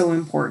that's so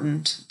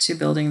important to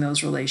building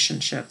those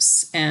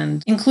relationships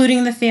and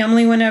including the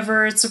family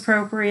whenever it's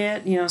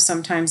appropriate.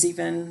 Sometimes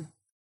even,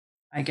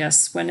 I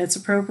guess, when it's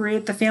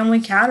appropriate, the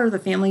family cat or the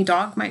family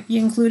dog might be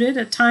included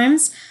at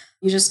times.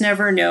 You just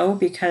never know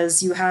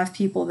because you have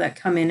people that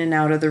come in and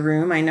out of the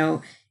room. I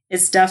know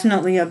it's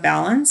definitely a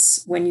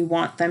balance when you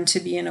want them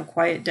to be in a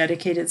quiet,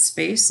 dedicated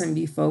space and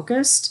be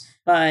focused.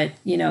 But,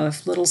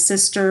 if little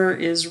sister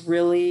is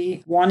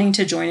really wanting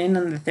to join in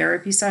on the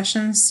therapy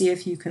sessions, see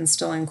if you can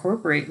still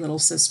incorporate little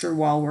sister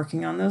while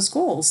working on those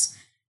goals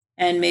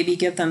and maybe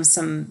give them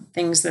some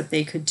things that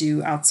they could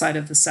do outside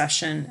of the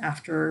session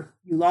after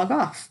you log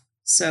off.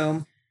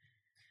 So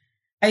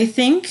I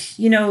think,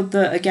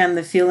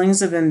 the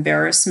feelings of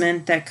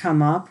embarrassment that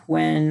come up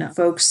when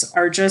folks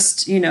are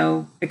just,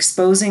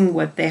 exposing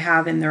what they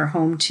have in their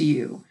home to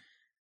you.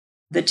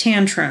 The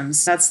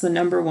tantrums, that's the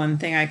number one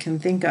thing I can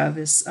think of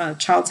is a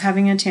child's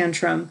having a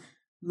tantrum.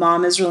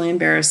 Mom is really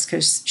embarrassed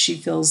because she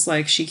feels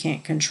like she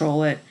can't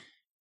control it.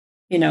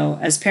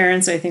 As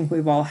parents, I think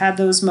we've all had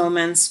those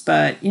moments.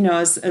 But,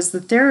 as the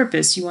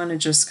therapist, you want to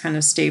just kind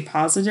of stay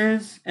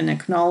positive and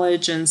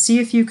acknowledge and see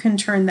if you can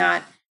turn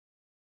that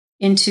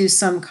into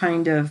some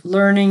kind of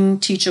learning,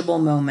 teachable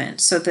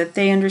moment so that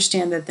they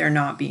understand that they're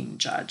not being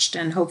judged.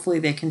 And hopefully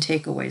they can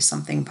take away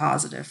something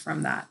positive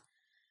from that.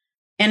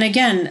 And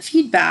again,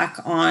 feedback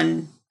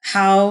on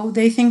how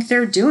they think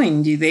they're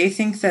doing. Do they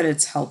think that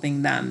it's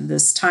helping them,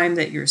 this time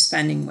that you're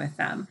spending with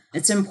them?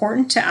 It's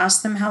important to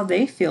ask them how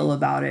they feel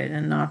about it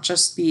and not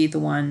just be the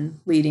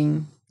one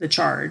leading the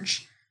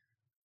charge.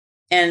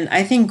 And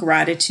I think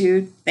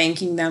gratitude,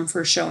 thanking them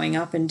for showing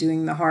up and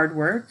doing the hard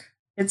work.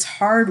 It's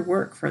hard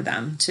work for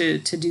them to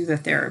do the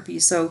therapy.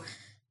 So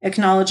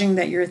acknowledging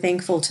that you're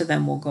thankful to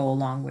them will go a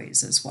long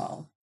ways as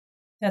well.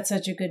 That's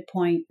such a good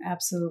point.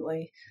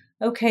 Absolutely.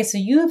 Okay, so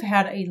you have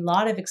had a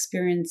lot of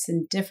experience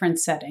in different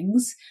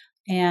settings,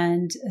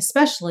 and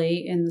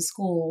especially in the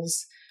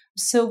schools.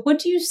 So what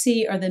do you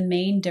see are the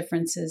main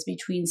differences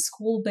between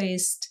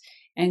school-based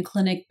and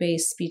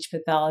clinic-based speech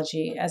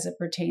pathology as it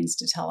pertains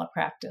to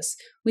telepractice?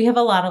 We have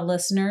a lot of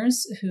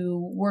listeners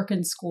who work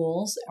in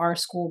schools, are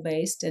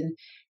school-based, and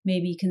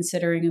maybe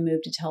considering a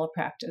move to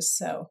telepractice.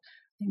 So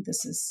I think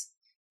this is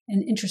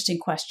an interesting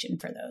question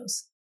for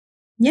those.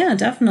 Yeah,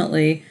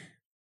 definitely.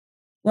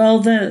 Well,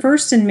 the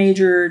first and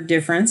major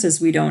difference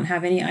is we don't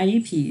have any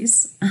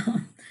IEPs.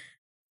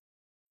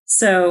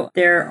 So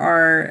there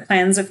are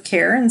plans of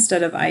care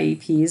instead of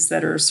IEPs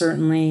that are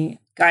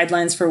certainly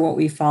guidelines for what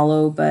we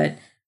follow, but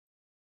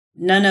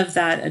none of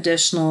that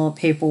additional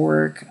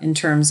paperwork in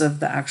terms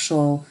of the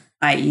actual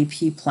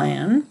IEP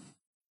plan.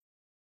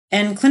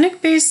 And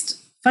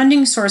clinic-based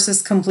funding source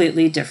is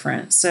completely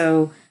different.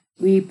 So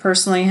we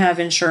personally have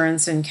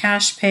insurance and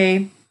cash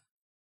pay.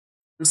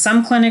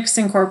 Some clinics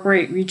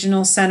incorporate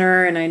regional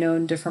center, and I know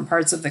in different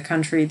parts of the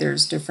country,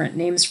 there's different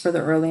names for the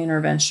early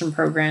intervention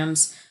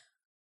programs.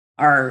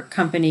 Our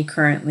company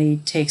currently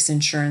takes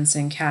insurance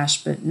and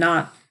cash, but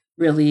not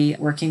really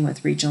working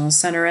with regional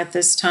center at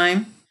this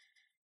time.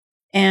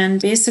 And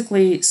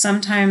basically,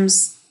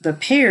 sometimes the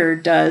payer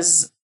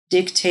does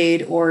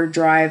dictate or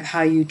drive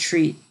how you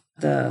treat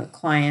the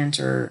client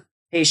or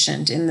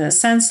patient in the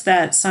sense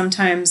that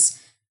sometimes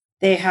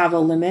they have a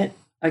limit,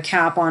 a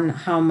cap on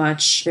how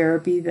much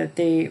therapy that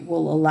they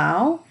will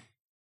allow.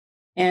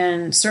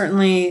 And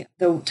certainly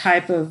the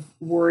type of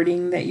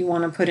wording that you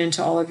want to put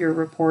into all of your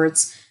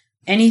reports,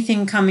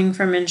 anything coming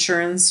from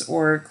insurance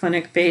or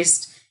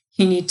clinic-based,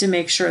 you need to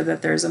make sure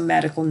that there's a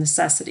medical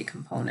necessity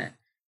component.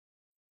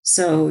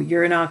 So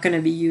you're not going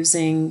to be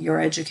using your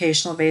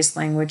educational-based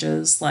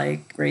languages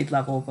like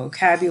grade-level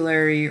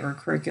vocabulary or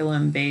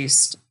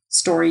curriculum-based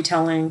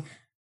storytelling.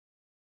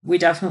 We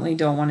definitely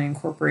don't want to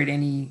incorporate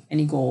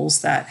any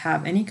goals that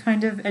have any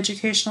kind of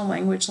educational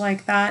language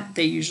like that.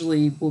 They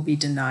usually will be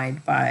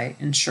denied by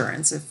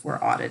insurance if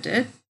we're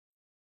audited.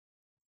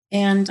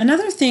 And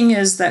another thing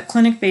is that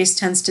clinic-based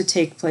tends to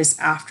take place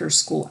after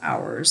school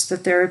hours. The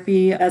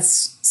therapy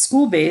that's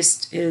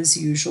school-based is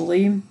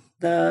usually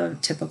the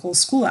typical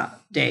school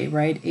day,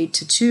 right? 8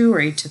 to 2 or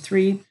 8 to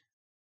 3.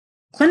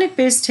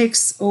 Clinic-based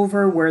takes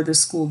over where the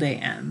school day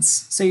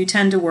ends. So you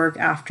tend to work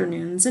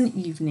afternoons and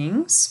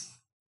evenings.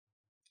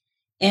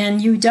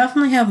 And you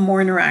definitely have more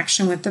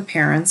interaction with the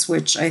parents,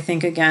 which I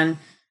think, again,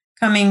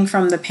 coming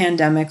from the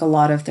pandemic, a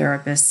lot of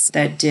therapists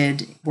that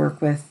did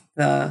work with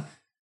the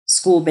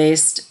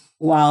school-based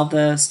while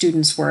the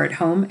students were at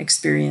home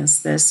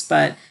experienced this.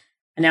 But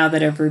now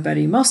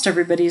that most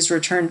everybody's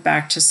returned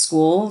back to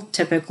school,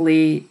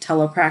 typically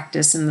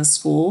telepractice in the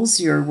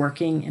schools, you're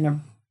working in a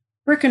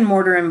brick and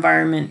mortar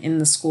environment in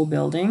the school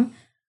building,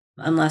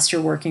 unless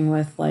you're working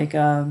with like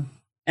an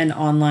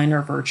online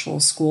or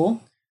virtual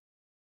school.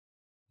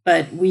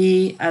 But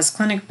we, as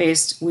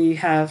clinic-based, we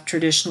have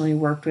traditionally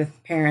worked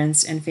with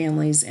parents and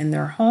families in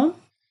their home.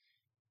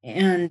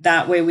 And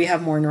that way we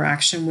have more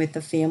interaction with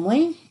the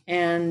family.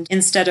 And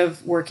instead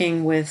of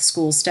working with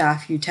school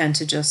staff, you tend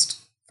to just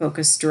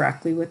focus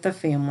directly with the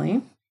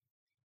family.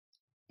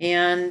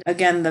 And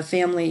again, the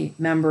family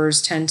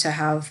members tend to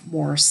have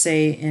more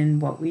say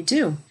in what we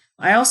do.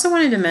 I also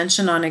wanted to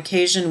mention on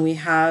occasion we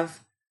have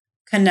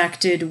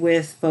connected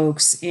with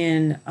folks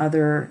in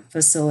other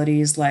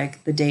facilities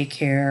like the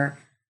daycare.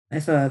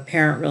 If a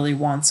parent really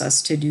wants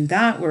us to do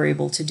that, we're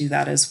able to do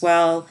that as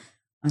well.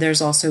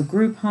 There's also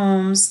group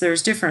homes.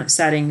 There's different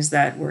settings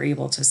that we're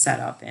able to set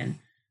up in.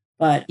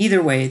 But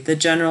either way, the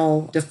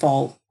general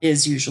default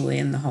is usually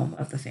in the home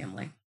of the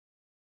family.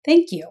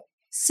 Thank you.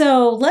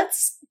 So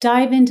let's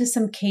dive into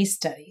some case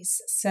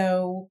studies.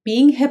 So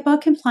being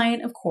HIPAA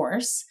compliant, of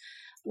course,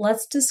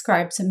 let's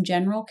describe some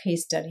general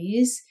case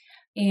studies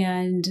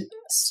and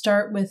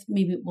start with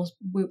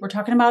we're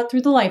talking about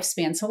through the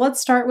lifespan. So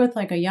let's start with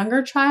like a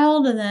younger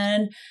child, and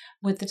then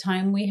with the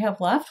time we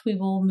have left, we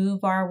will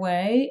move our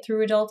way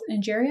through adult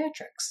and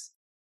geriatrics.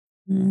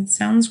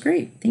 Sounds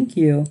great. Thank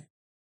you.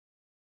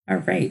 All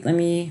right, let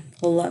me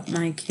pull up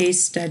my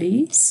case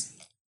studies.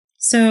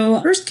 So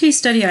first case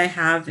study I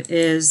have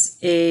is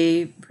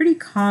a pretty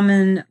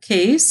common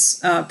case,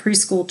 a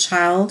preschool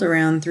child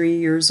around 3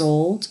 years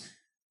old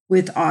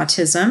with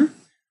autism.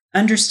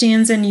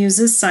 Understands and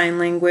uses sign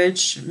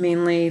language,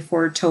 mainly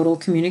for total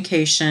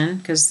communication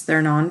because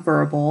they're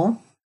nonverbal,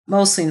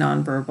 mostly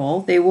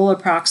nonverbal. They will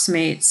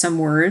approximate some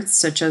words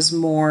such as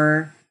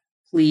more,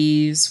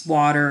 please,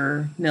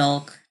 water,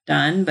 milk,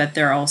 done, but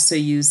they're also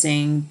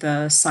using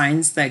the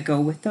signs that go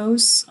with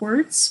those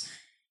words.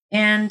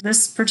 And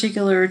this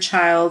particular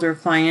child or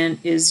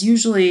client is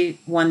usually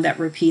one that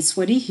repeats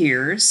what he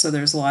hears. So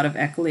there's a lot of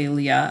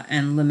echolalia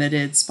and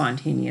limited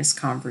spontaneous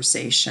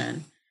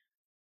conversation.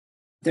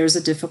 There's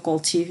a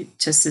difficulty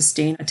to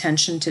sustain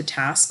attention to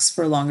tasks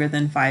for longer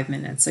than 5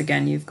 minutes.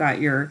 Again, you've got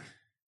your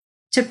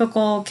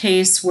typical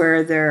case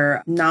where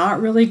they're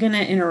not really going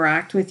to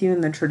interact with you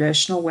in the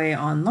traditional way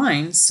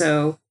online.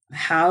 So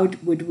how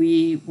would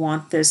we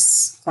want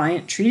this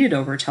client treated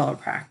over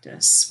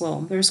telepractice? Well,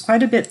 there's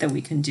quite a bit that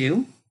we can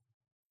do.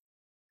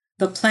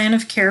 The plan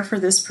of care for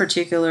this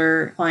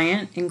particular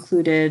client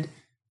included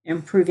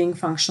improving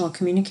functional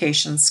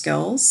communication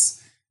skills,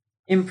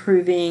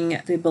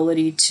 improving the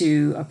ability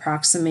to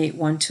approximate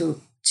 1 to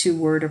 2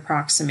 word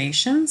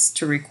approximations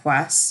to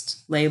request,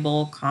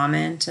 label,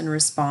 comment, and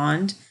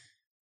respond,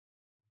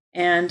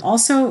 and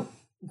also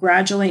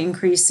gradually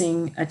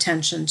increasing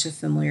attention to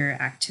familiar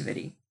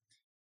activity.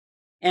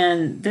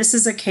 And this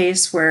is a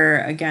case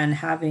where, again,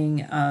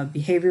 having a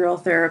behavioral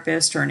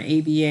therapist or an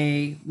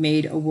ABA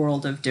made a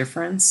world of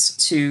difference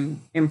to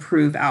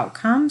improve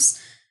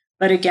outcomes.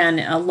 But again,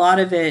 a lot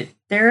of it,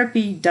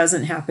 therapy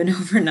doesn't happen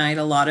overnight.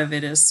 A lot of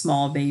it is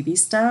small baby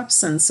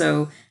steps. And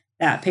so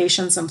that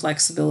patience and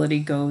flexibility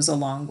goes a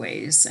long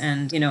ways.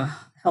 And,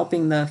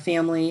 helping the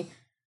family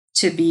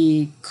to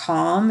be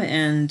calm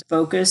and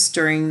focused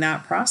during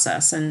that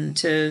process and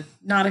to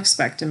not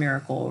expect a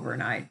miracle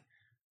overnight.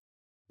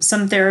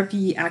 Some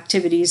therapy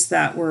activities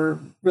that were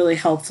really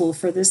helpful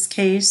for this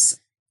case,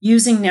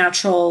 using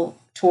natural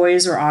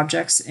toys or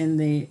objects in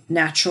the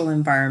natural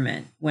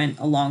environment went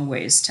a long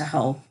ways to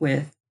help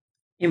with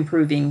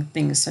improving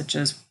things such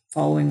as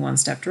following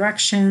one-step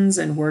directions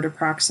and word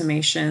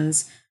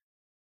approximations.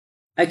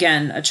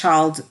 Again, a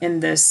child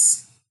in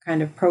this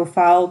kind of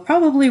profile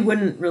probably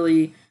wouldn't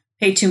really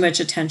pay too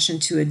much attention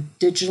to a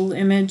digital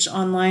image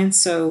online,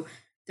 so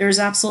there's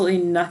absolutely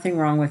nothing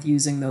wrong with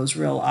using those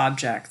real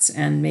objects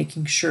and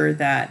making sure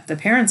that the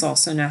parents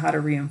also know how to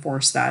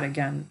reinforce that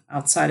again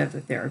outside of the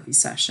therapy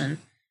session.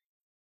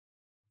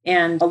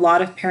 And a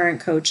lot of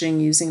parent coaching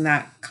using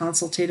that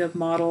consultative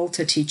model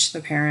to teach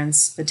the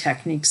parents the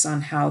techniques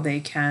on how they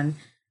can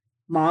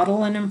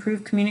model and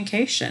improve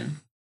communication.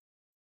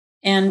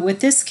 And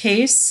with this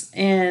case,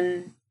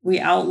 we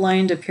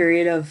outlined a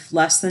period of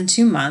less than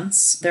 2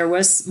 months. There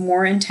was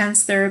more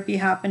intense therapy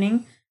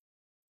happening.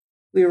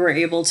 We were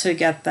able to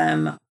get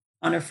them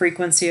on a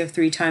frequency of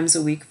 3 times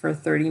a week for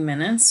 30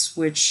 minutes,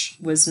 which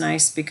was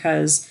nice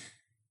because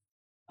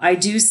I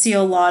do see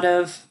a lot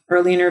of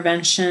early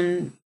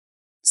intervention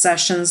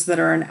sessions that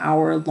are an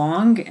hour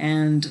long.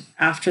 And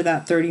after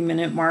that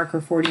 30-minute mark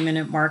or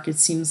 40-minute mark, it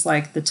seems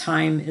like the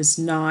time is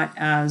not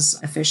as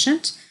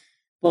efficient.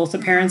 Both the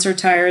parents are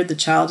tired, the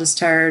child is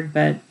tired,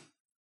 but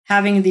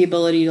having the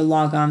ability to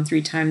log on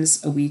 3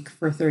 times a week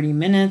for 30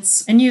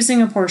 minutes and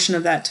using a portion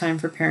of that time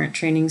for parent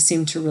training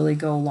seemed to really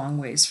go a long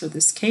ways for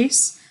this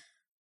case.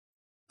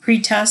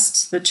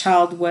 Pre-test, the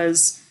child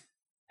was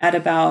at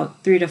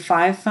about 3 to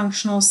 5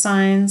 functional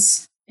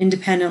signs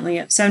independently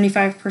at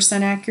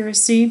 75%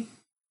 accuracy.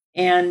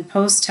 And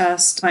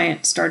post-test,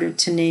 client started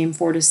to name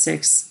 4 to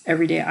 6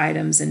 everyday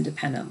items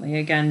independently.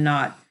 Again,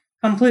 not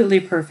completely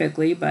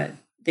perfectly, but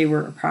they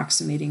were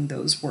approximating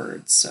those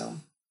words. So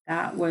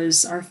that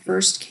was our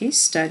first case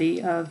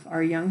study of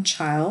our young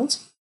child.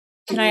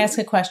 Can I ask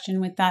a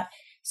question with that?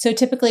 So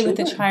typically with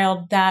a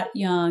child that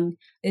young,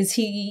 is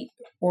he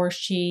or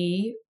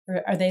she,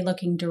 or are they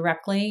looking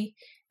directly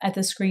at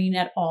the screen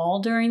at all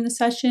during the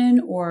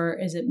session? Or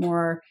is it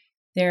more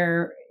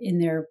they're in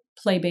their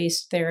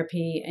play-based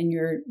therapy and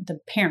the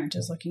parent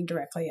is looking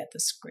directly at the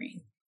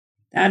screen?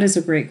 That is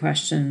a great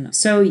question.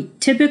 So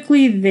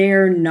typically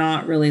they're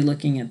not really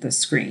looking at the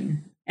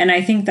screen. And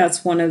I think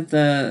that's one of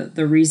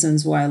the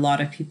reasons why a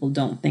lot of people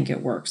don't think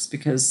it works,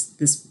 because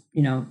this,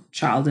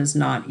 child is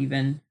not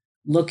even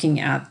looking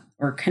at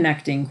or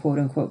connecting, quote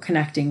unquote,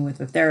 connecting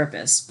with a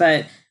therapist.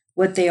 But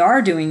what they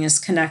are doing is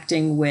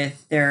connecting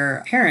with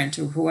their parent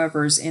or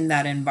whoever's in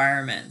that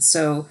environment.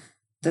 So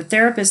the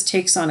therapist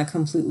takes on a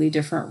completely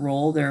different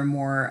role. They're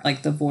more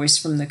like the voice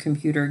from the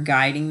computer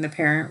guiding the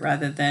parent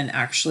rather than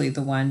actually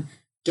the one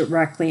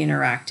directly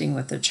interacting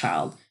with the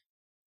child.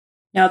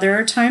 Now, there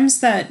are times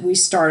that we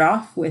start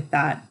off with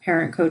that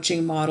parent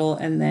coaching model,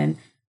 and then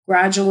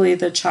gradually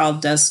the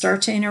child does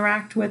start to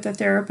interact with the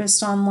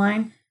therapist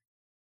online.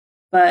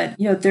 But,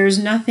 there's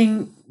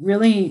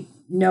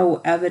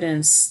no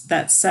evidence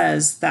that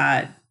says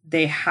that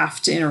they have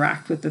to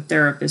interact with the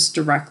therapist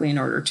directly in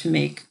order to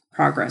make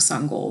progress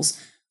on goals.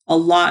 A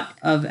lot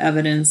of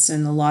evidence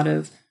and a lot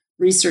of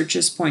research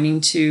is pointing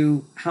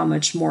to how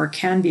much more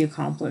can be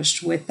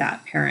accomplished with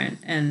that parent,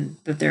 and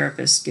the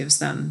therapist gives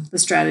them the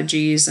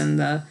strategies and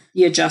the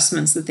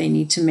adjustments that they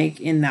need to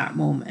make in that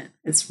moment.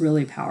 It's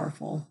really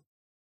powerful.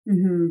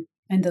 Mm-hmm.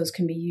 And those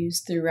can be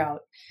used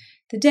throughout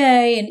the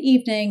day and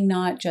evening,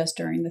 not just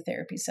during the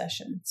therapy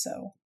session.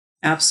 So,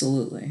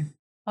 absolutely.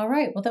 All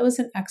right. Well, that was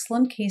an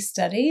excellent case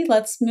study.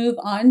 Let's move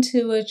on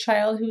to a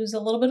child who's a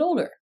little bit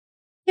older.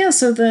 Yeah.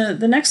 So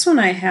the next one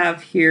I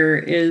have here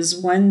is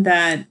one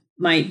that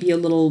might be a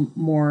little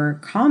more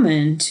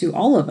common to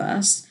all of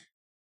us.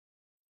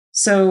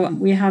 So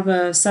we have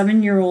a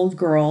 7-year-old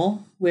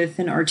girl with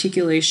an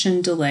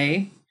articulation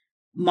delay.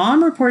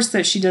 Mom reports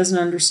that she doesn't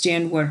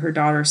understand what her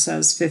daughter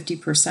says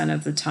 50%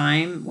 of the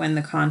time when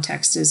the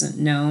context isn't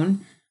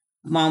known.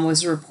 Mom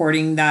was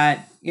reporting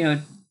that,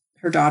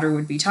 her daughter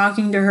would be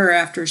talking to her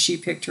after she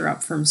picked her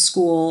up from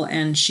school,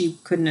 and she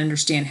couldn't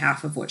understand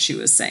half of what she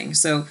was saying.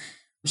 So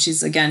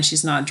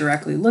she's not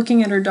directly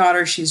looking at her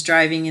daughter. She's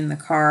driving in the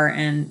car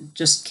and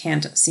just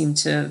can't seem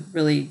to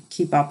really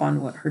keep up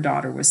on what her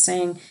daughter was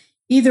saying.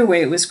 Either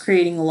way, it was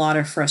creating a lot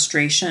of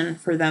frustration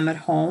for them at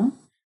home.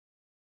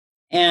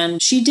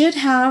 And she did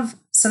have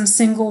some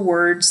single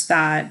words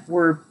that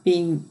were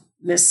being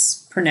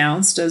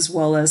mispronounced, as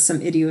well as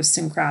some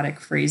idiosyncratic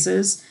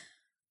phrases.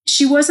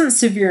 She wasn't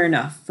severe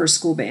enough for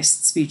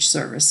school-based speech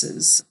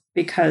services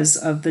because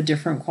of the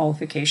different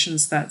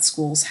qualifications that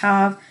schools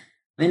have.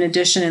 In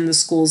addition, in the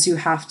schools,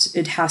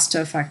 it has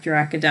to affect your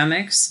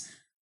academics.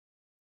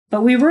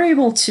 But we were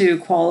able to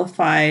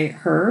qualify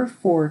her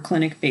for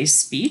clinic-based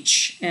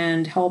speech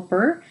and help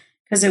her,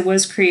 because it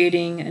was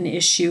creating an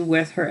issue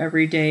with her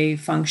everyday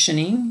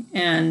functioning.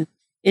 And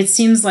it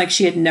seems like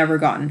she had never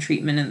gotten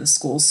treatment in the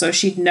school. So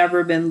she'd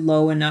never been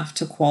low enough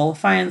to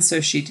qualify. And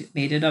so she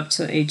made it up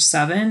to age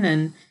 7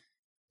 and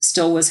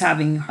still was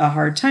having a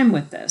hard time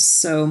with this.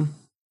 So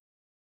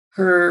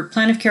her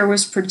plan of care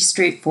was pretty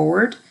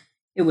straightforward.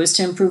 It was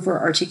to improve her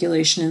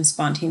articulation and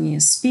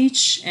spontaneous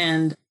speech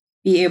and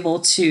be able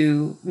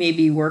to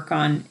maybe work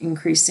on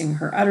increasing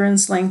her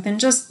utterance length and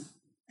just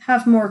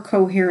have more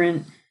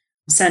coherent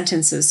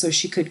sentences so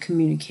she could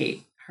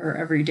communicate her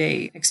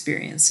everyday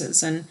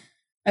experiences. And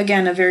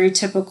again, a very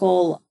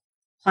typical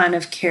plan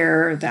of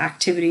care, the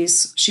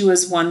activities. She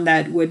was one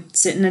that would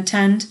sit and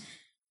attend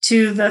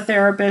to the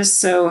therapist.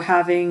 So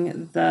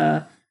having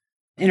the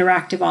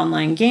interactive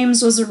online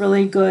games was a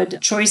really good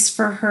choice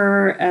for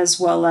her, as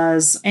well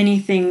as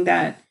anything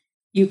that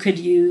you could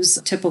use,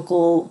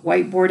 typical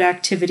whiteboard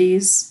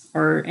activities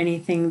or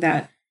anything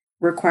that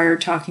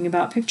required talking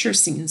about picture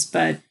scenes.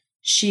 But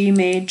she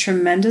made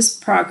tremendous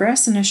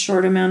progress in a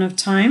short amount of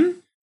time.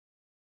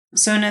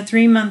 So in a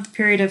 3-month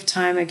period of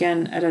time,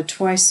 again, at a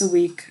twice a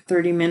week,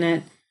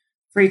 30-minute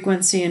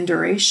frequency and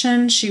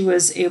duration, she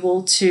was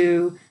able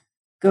to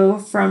go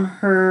from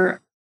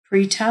her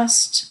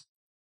pre-test.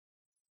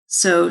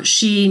 So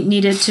she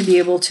needed to be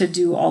able to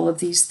do all of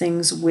these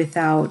things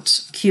without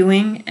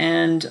cueing,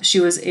 and she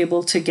was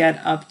able to get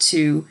up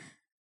to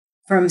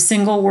from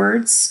single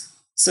words.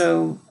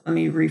 So let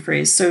me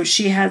rephrase. So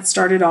she had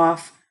started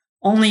off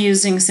only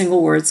using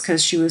single words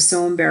because she was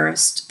so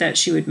embarrassed that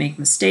she would make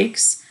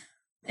mistakes.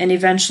 And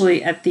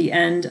eventually, at the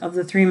end of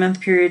the 3-month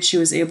period, she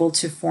was able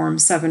to form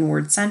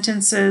 7-word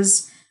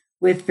sentences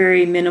with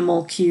very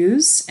minimal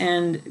cues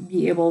and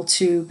be able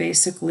to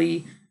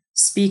basically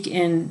speak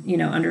in,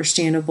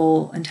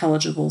 understandable,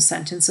 intelligible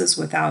sentences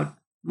without,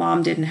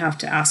 Mom didn't have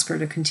to ask her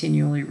to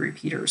continually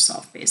repeat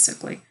herself,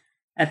 basically.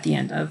 at the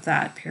end of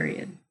that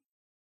period.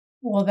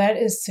 Well, that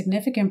is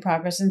significant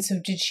progress. And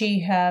so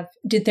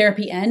did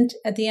therapy end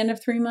at the end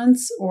of 3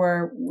 months,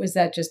 or was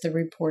that just the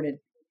reported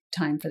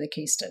time for the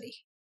case study?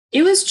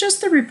 It was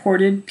just the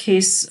reported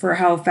case for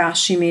how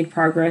fast she made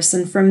progress.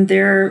 And from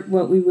there,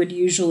 what we would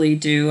usually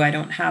do, I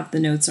don't have the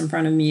notes in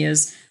front of me,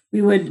 is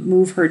we would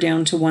move her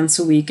down to once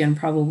a week and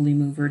probably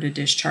move her to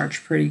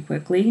discharge pretty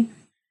quickly.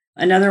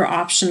 Another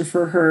option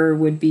for her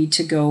would be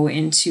to go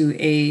into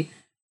a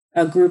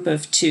group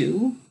of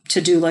 2 to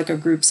do like a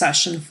group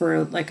session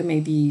for like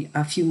maybe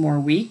a few more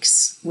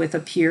weeks with a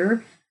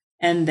peer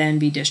and then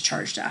be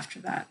discharged after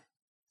that.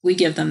 We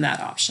give them that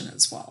option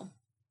as well.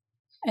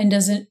 And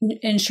does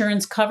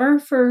insurance cover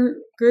for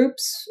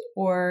groups,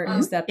 or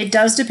is that? It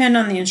does depend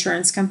on the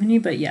insurance company,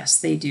 but yes,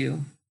 they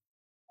do.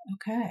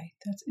 Okay,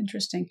 that's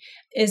interesting.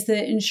 Is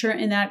the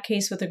insurance in that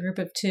case with a group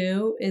of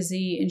 2, is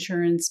the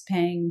insurance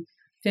paying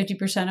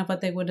 50% of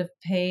what they would have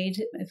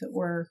paid if it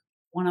were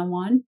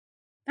one-on-one?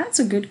 That's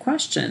a good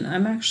question.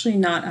 I'm actually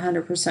not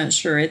 100%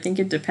 sure. I think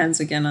it depends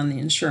again on the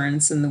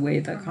insurance and the way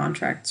the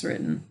contract's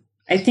written.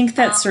 I think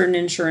that certain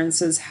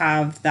insurances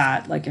have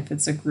that, like if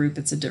it's a group,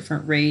 it's a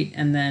different rate.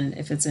 And then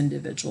if it's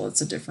individual,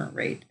 it's a different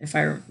rate, if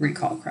I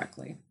recall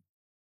correctly.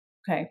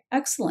 Okay,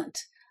 excellent.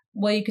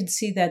 Well, you could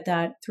see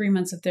that 3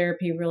 months of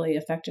therapy really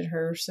affected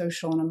her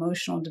social and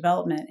emotional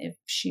development if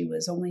she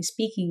was only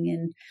speaking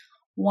in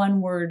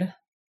one-word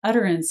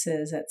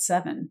utterances at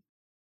 7.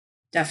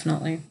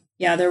 Definitely.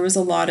 Yeah, there was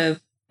a lot of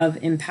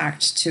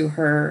impact to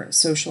her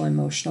social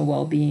emotional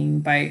well-being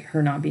by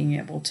her not being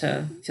able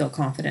to feel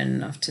confident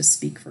enough to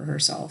speak for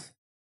herself.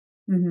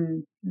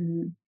 Mm-hmm.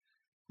 Mm-hmm.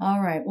 All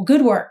right. Well,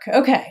 good work.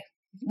 Okay.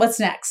 What's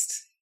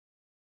next?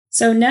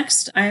 So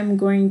next, I'm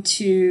going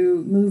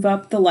to move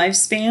up the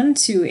lifespan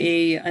to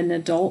an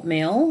adult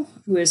male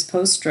who is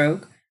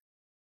post-stroke.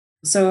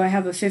 So I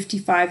have a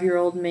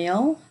 55-year-old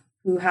male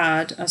who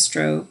had a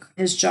stroke.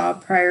 His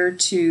job prior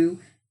to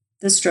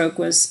the stroke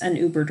was an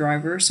Uber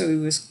driver. So he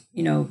was,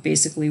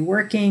 basically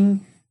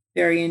working,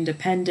 very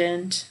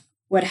independent.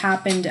 What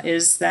happened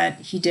is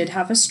that he did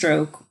have a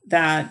stroke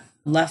that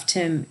left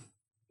him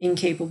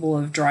incapable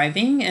of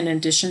driving. In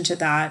addition to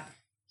that,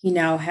 he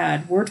now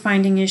had word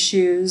finding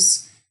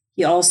issues.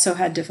 He also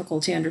had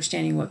difficulty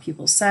understanding what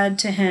people said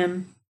to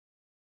him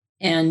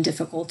and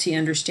difficulty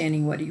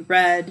understanding what he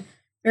read.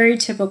 Very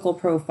typical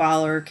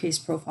profile or case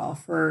profile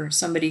for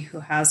somebody who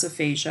has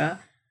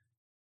aphasia.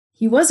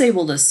 He was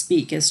able to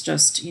speak. It's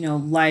just,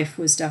 life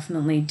was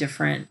definitely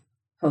different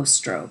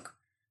post-stroke.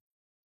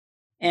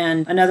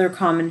 And another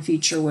common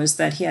feature was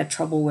that he had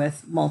trouble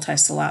with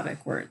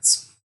multisyllabic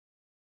words.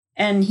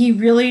 And he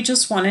really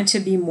just wanted to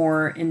be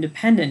more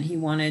independent. He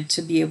wanted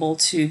to be able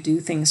to do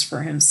things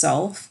for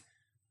himself.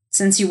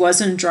 Since he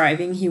wasn't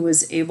driving, he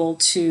was able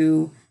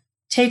to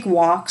take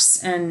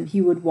walks, and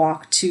he would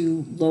walk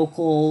to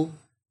local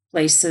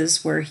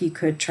places where he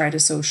could try to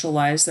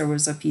socialize. There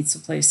was a pizza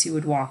place he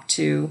would walk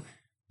to.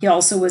 He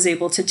also was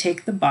able to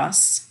take the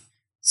bus.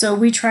 So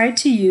we tried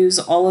to use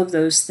all of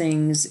those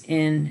things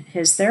in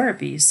his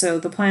therapy. So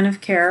the plan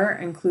of care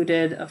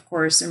included, of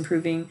course,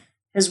 improving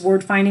his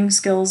word finding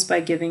skills by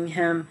giving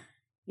him,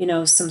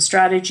 some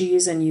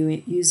strategies and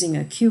using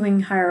a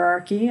cueing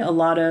hierarchy. A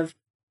lot of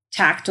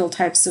tactile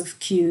types of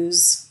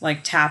cues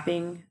like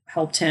tapping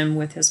helped him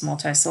with his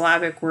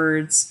multisyllabic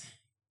words,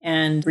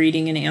 and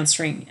reading and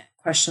answering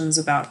questions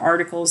about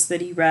articles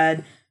that he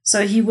read.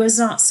 So he was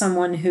not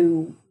someone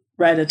who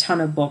read a ton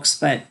of books,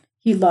 but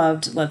he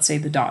loved, let's say,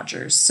 the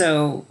Dodgers.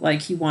 So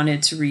he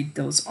wanted to read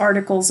those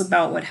articles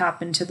about what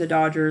happened to the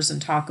Dodgers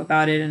and talk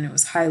about it, and it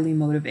was highly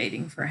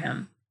motivating for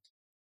him.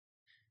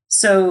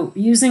 So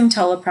using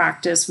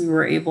telepractice, we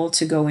were able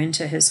to go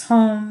into his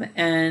home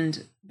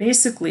and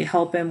basically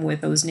help him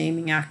with those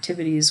naming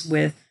activities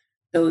with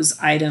those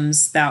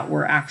items that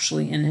were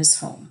actually in his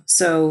home.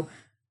 So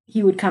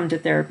he would come to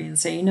therapy and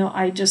say,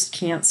 I just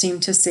can't seem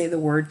to say the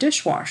word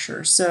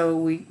dishwasher. So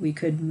we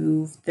could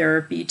move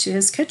therapy to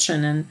his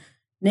kitchen and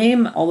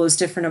name all those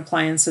different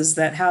appliances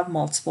that have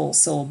multiple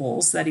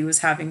syllables that he was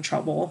having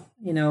trouble,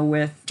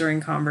 with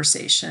during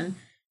conversation.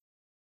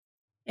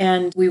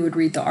 And we would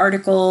read the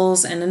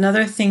articles. And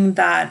another thing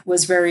that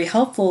was very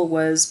helpful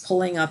was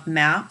pulling up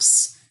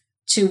maps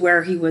to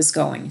where he was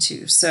going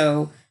to.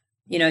 So,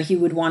 he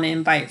would want to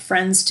invite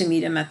friends to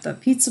meet him at the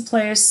pizza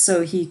place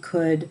so he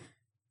could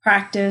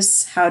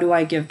practice how do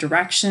I give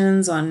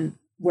directions on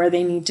where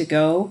they need to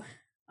go.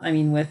 I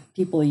mean, with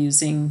people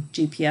using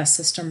GPS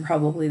system,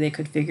 probably they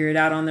could figure it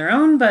out on their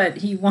own, but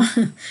he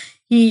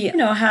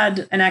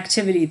had an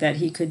activity that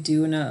he could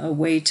do in a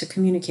way to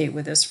communicate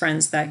with his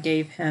friends that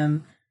gave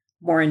him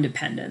more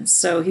independence.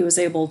 So he was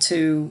able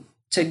to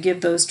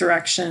give those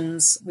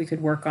directions. We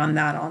could work on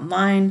that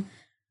online.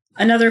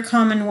 Another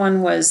common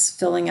one was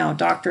filling out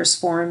doctor's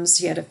forms.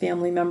 He had a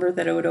family member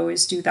that would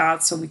always do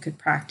that, so we could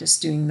practice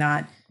doing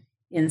that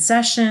in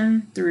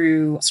session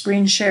through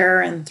screen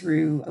share and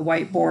through a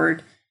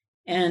whiteboard.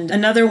 And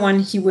another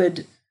one he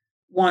would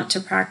want to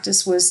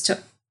practice was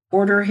to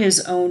order his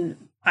own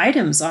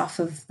items off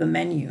of the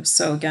menu.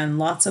 So again,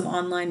 lots of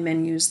online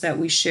menus that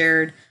we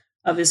shared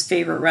of his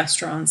favorite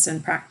restaurants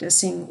and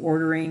practicing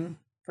ordering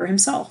for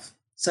himself.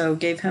 So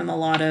gave him a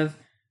lot of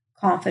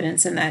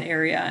confidence in that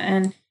area.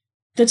 And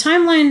the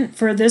timeline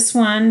for this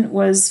one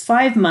was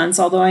 5 months,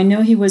 although I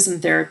know he was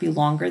in therapy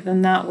longer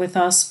than that with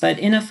us. But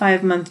in a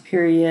 5-month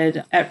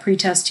period, at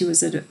pretest, he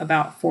was at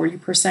about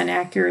 40%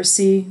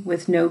 accuracy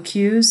with no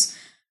cues.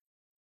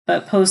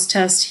 But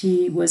post-test,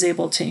 he was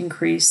able to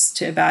increase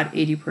to about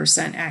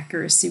 80%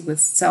 accuracy with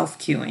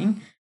self-cueing.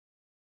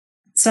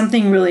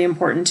 Something really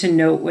important to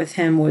note with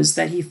him was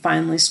that he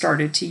finally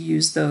started to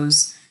use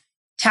those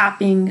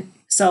tapping,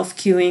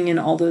 self-cueing, and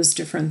all those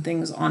different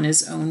things on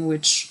his own,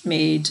 which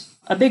made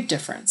a big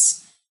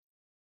difference.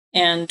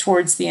 And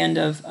towards the end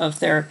of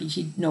therapy,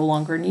 he no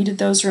longer needed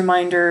those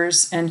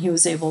reminders, and he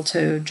was able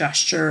to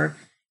gesture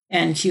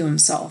and cue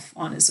himself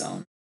on his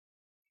own.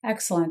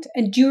 Excellent.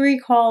 And do you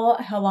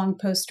recall how long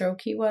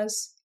post-stroke he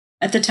was?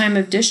 At the time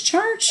of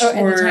discharge? Or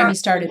at the time he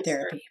started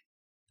therapy?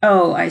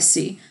 Oh, I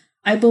see.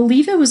 I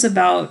believe it was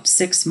about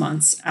 6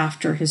 months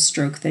after his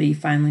stroke that he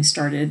finally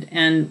started.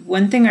 And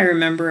one thing I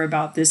remember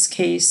about this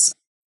case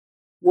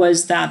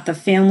was that the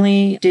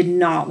family did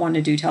not want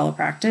to do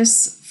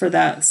telepractice for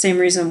that same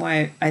reason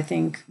why I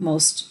think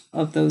most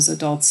of those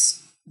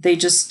adults, they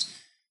just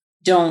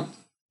don't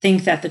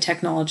think that the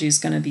technology is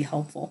going to be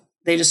helpful.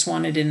 They just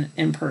want it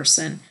in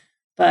person.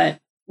 But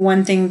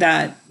one thing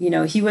that,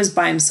 he was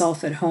by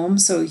himself at home,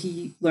 so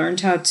he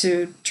learned how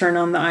to turn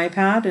on the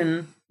iPad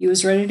and he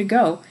was ready to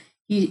go.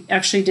 He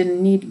actually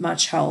didn't need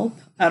much help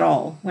at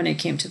all when it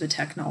came to the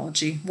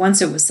technology,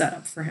 once it was set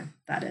up for him,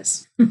 that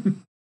is.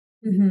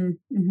 Mm-hmm,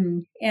 mm-hmm.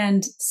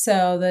 And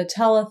so the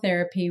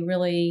teletherapy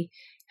really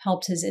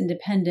helped his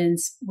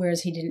independence,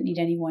 whereas he didn't need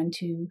anyone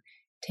to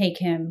take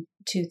him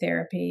to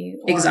therapy.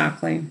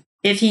 Exactly.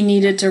 If he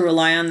needed to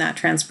rely on that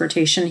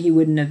transportation, he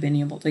wouldn't have been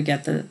able to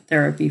get the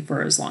therapy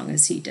for as long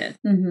as he did.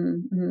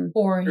 Mm-hmm, mm-hmm.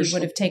 Or he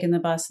would have taken the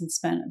bus and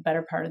spent a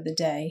better part of the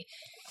day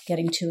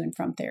getting to and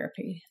from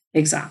therapy.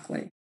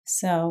 Exactly.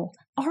 So,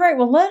 all right,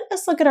 well, let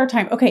us look at our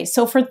time. Okay,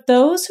 so for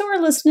those who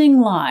are listening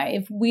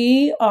live,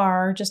 we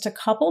are just a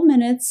couple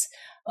minutes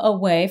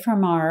away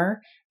from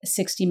our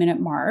 60-minute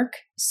mark.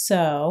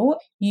 So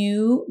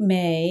you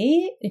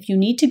may, if you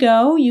need to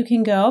go, you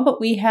can go, but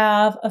we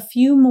have a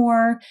few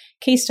more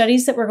case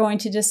studies that we're going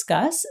to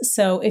discuss.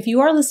 So if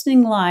you are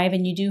listening live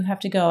and you do have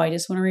to go, I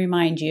just want to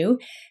remind you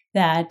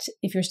that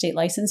if your state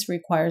license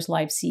requires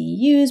live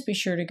CEUs, be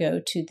sure to go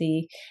to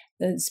the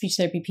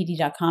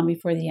speechtherapypd.com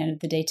before the end of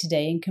the day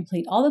today and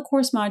complete all the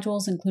course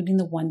modules, including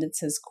the one that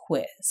says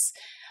quiz.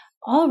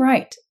 All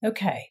right.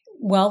 Okay.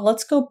 Well,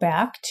 let's go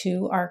back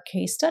to our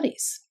case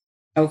studies.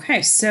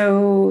 Okay.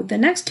 So the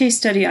next case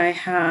study I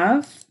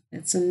have,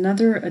 it's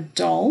another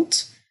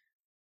adult.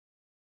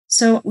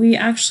 So we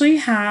actually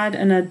had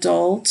an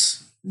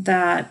adult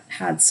that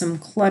had some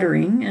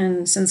cluttering.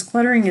 And since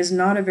cluttering is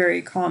not a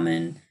very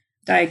common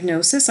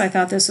diagnosis, I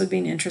thought this would be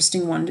an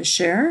interesting one to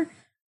share.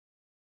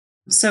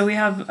 So we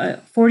have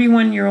a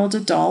 41-year-old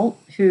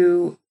adult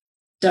who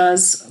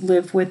does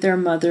live with their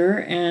mother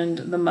and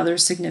the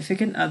mother's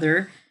significant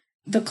other.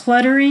 The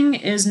cluttering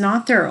is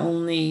not their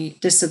only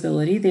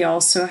disability. They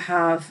also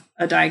have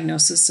a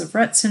diagnosis of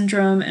Rett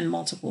syndrome and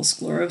multiple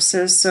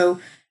sclerosis. So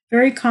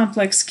very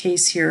complex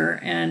case here,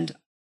 and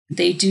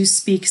they do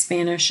speak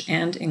Spanish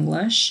and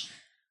English.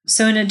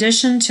 So in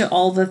addition to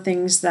all the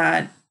things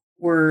that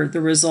were the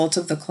result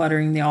of the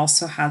cluttering, they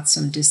also had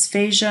some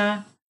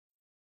dysphagia,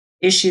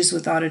 issues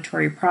with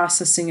auditory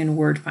processing, and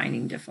word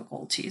finding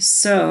difficulties.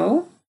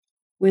 So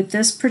with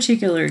this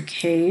particular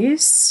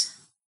case,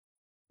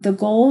 the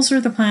goals or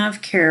the plan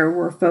of care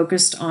were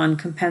focused on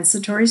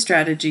compensatory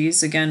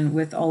strategies. Again,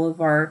 with all of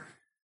our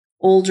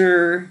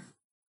older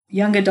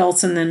young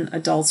adults and then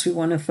adults, we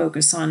want to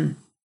focus on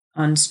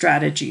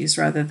strategies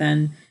rather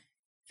than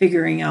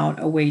figuring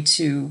out a way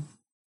to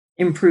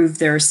improve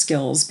their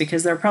skills,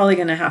 because they're probably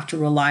going to have to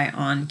rely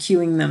on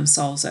cueing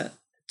themselves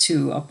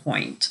to a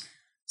point.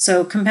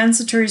 So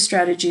compensatory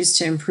strategies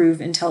to improve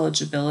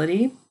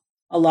intelligibility,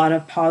 a lot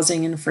of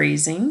pausing and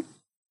phrasing.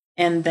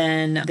 And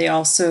then they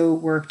also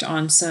worked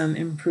on some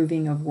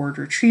improving of word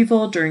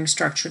retrieval during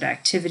structured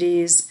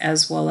activities,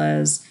 as well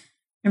as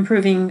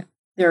improving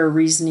their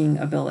reasoning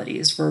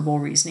abilities, verbal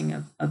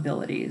reasoning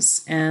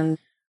abilities. And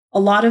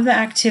a lot of the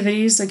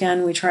activities,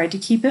 again, we tried to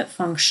keep it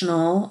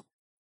functional.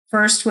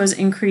 First was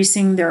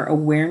increasing their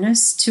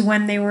awareness to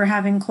when they were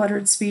having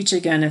cluttered speech.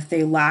 Again, if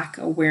they lack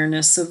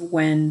awareness of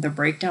when the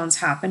breakdown's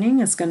happening,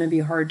 it's going to be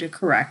hard to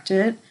correct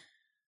it.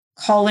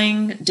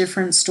 Calling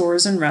different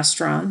stores and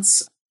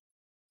restaurants.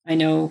 I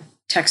know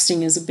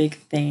texting is a big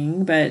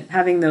thing, but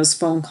having those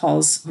phone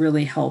calls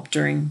really help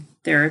during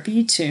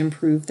therapy to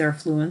improve their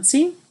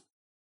fluency.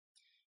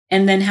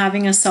 And then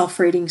having a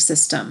self-rating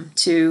system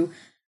to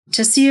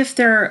see if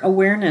their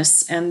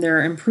awareness and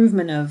their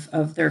improvement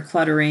of their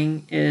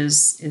cluttering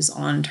is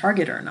on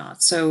target or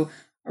not. So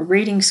a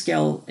rating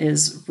scale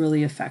is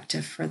really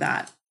effective for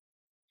that.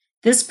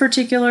 This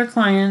particular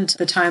client,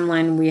 the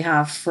timeline we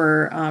have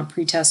for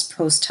pre-test,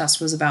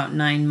 post-test was about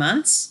 9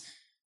 months,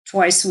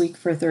 twice a week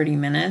for 30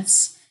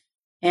 minutes.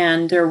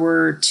 And there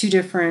were 2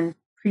 different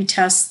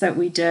pre-tests that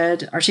we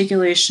did,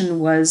 articulation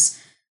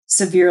was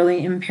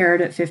severely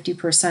impaired at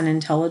 50%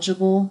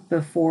 intelligible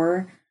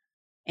before.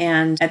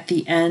 And at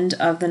the end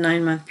of the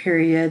 9-month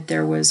period,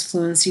 there was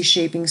fluency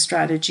shaping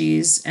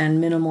strategies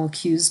and minimal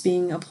cues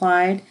being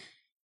applied.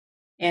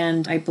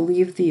 And I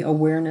believe the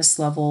awareness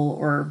level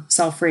or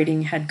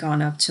self-rating had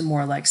gone up to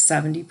more like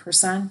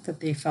 70%, that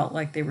they felt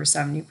like they were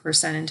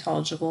 70%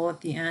 intelligible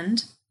at the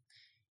end.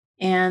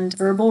 And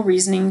verbal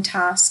reasoning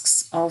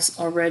tasks,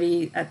 also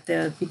already at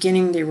the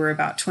beginning, they were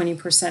about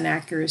 20%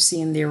 accuracy,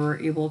 and they were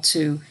able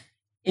to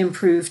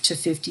improve to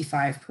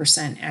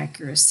 55%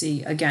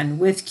 accuracy, again,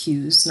 with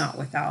cues, not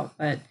without,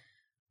 but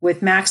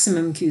with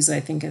maximum cues, I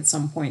think at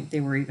some point they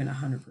were even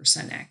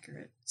 100%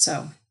 accurate.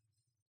 So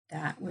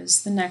that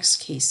was the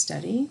next case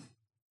study.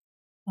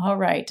 All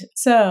right.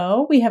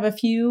 So we have a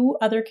few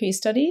other case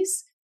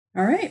studies.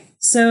 All right.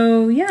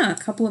 So yeah, a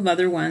couple of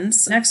other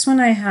ones. Next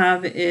one I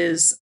have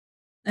is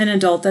an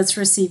adult that's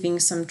receiving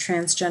some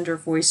transgender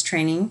voice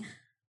training.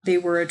 They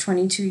were a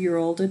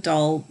 22-year-old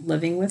adult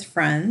living with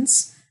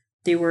friends.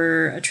 They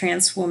were a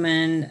trans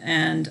woman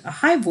and a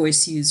high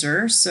voice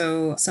user,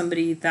 so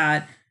somebody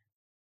that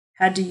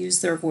had to use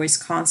their voice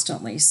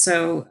constantly.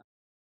 So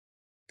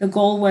the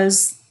goal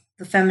was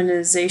the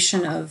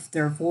feminization of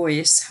their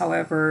voice.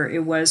 However,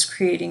 it was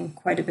creating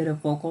quite a bit of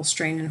vocal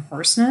strain and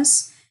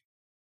hoarseness.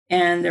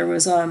 And there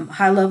was a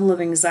high level of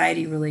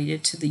anxiety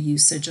related to the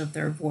usage of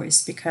their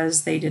voice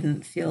because they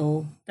didn't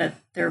feel that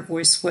their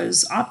voice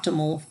was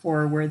optimal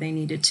for where they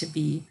needed to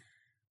be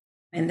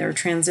in their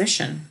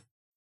transition.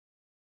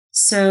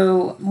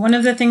 So one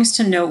of the things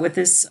to note with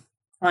this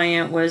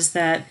client was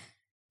that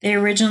they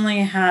originally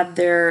had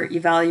their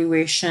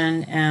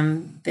evaluation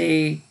and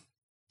they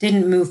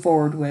didn't move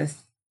forward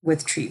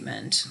with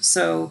treatment.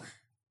 So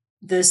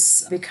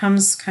this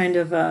becomes kind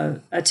of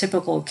a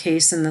typical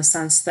case in the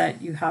sense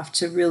that you have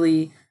to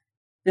really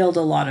build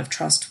a lot of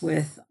trust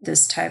with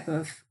this type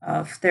of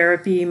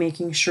therapy,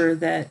 making sure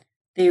that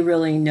they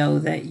really know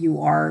that you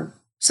are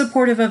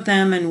supportive of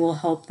them and will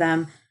help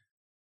them.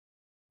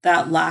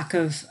 That lack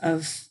of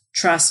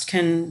trust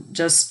can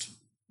just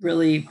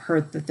really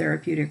hurt the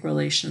therapeutic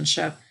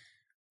relationship.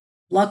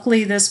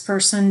 Luckily, this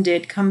person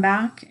did come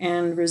back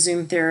and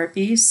resume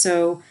therapy.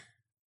 So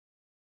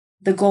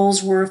the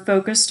goals were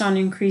focused on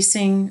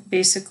increasing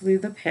basically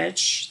the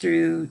pitch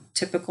through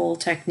typical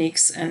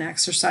techniques and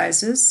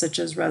exercises such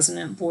as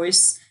resonant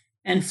voice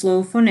and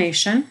flow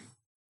phonation.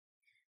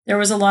 There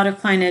was a lot of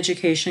client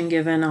education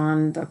given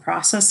on the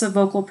process of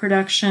vocal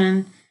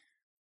production,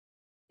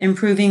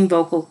 improving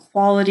vocal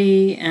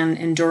quality and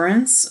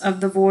endurance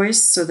of the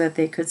voice so that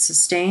they could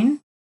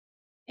sustain,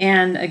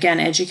 and again,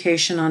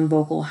 education on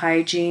vocal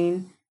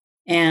hygiene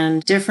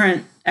and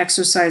different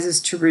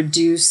exercises to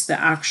reduce the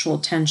actual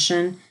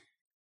tension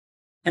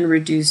and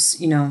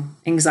reduce,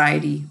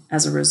 anxiety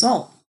as a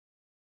result.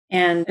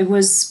 And it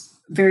was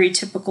very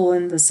typical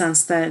in the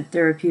sense that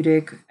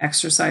therapeutic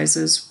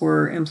exercises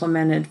were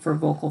implemented for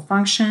vocal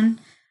function,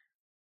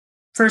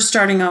 first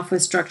starting off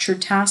with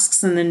structured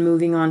tasks and then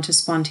moving on to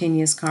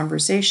spontaneous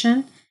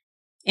conversation.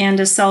 And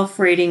a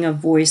self-rating of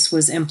voice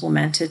was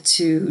implemented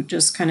to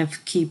just kind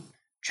of keep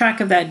track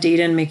of that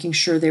data and making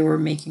sure they were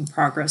making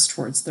progress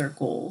towards their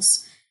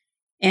goals.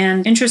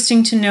 And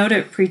interesting to note,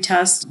 at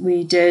pre-test,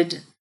 we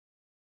did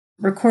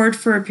record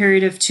for a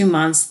period of 2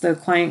 months. The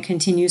client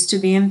continues to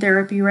be in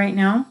therapy right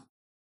now.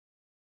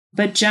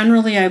 But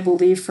generally, I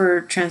believe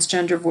for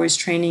transgender voice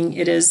training,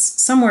 it is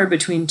somewhere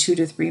between 2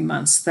 to 3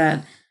 months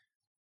that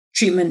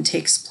treatment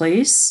takes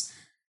place.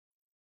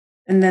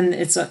 And then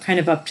it's kind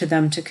of up to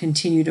them to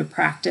continue to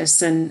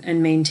practice and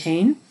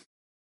maintain.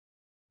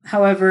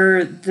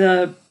 However,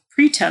 the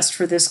pre-test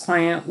for this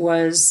client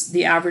was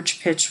the average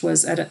pitch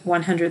was at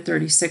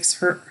 136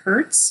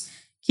 hertz,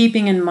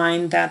 keeping in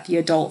mind that the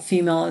adult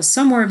female is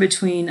somewhere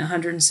between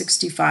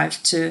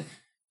 165 to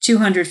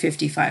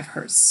 255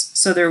 hertz.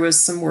 So there was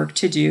some work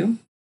to do.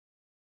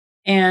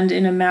 And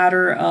in a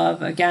matter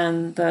of,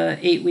 again, the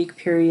 8-week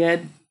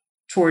period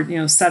toward,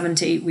 7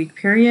 to 8 week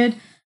period,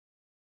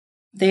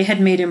 they had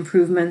made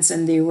improvements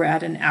and they were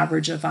at an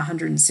average of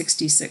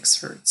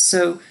 166 hertz.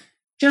 So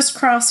just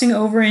crossing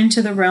over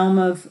into the realm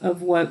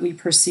of what we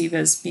perceive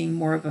as being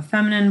more of a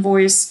feminine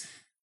voice,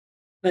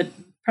 but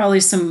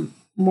probably some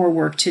more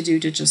work to do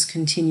to just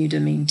continue to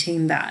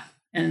maintain that.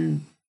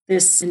 And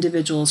this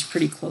individual is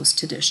pretty close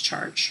to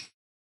discharge.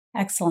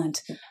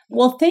 Excellent.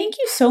 Well, thank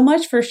you so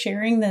much for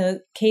sharing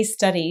the case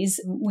studies.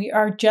 We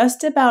are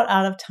just about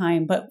out of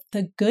time, but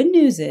the good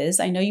news is,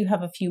 I know you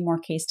have a few more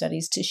case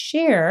studies to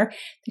share.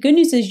 The good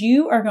news is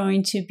you are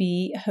going to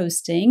be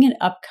hosting an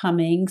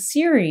upcoming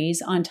series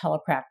on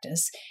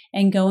telepractice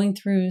and going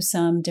through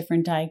some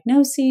different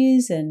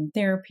diagnoses and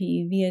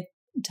therapy via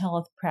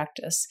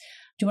telepractice.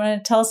 Do you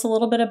want to tell us a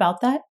little bit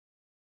about that?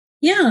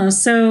 Yeah,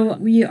 so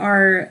we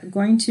are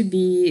going to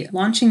be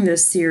launching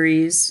this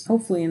series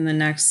hopefully in the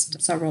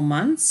next several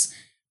months,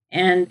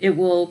 and it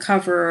will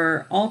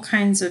cover all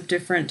kinds of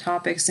different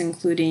topics,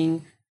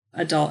 including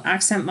adult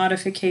accent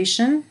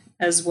modification,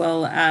 as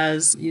well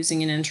as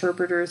using an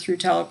interpreter through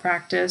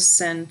telepractice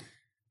and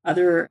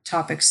other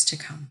topics to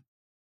come.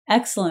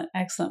 Excellent.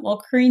 Excellent.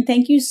 Well, Corinne,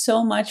 thank you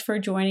so much for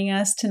joining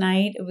us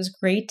tonight. It was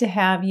great to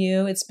have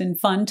you. It's been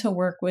fun to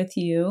work with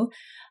you.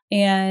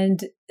 And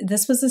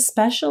this was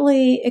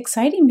especially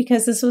exciting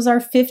because this was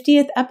our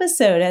 50th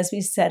episode, as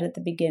we said at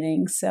the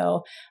beginning.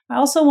 So I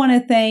also want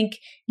to thank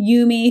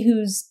Yumi,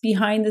 who's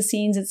behind the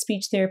scenes at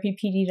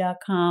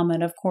speechtherapypd.com,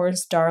 and of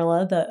course,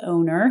 Darla, the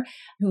owner,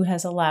 who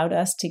has allowed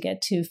us to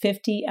get to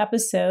 50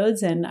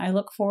 episodes. And I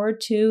look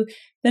forward to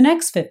the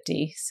next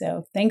 50.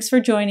 So thanks for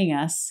joining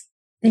us.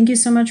 Thank you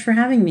so much for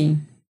having me.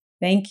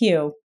 Thank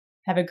you.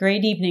 Have a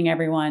great evening,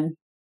 everyone.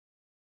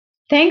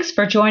 Thanks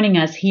for joining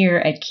us here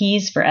at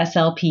Keys for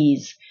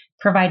SLPs,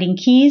 providing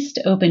keys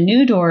to open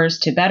new doors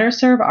to better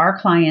serve our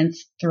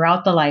clients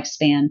throughout the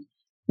lifespan.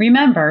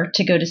 Remember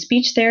to go to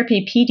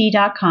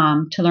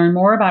speechtherapypd.com to learn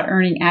more about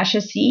earning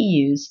ASHA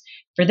CEUs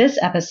for this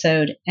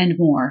episode and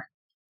more.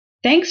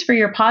 Thanks for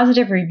your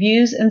positive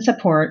reviews and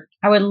support.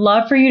 I would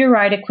love for you to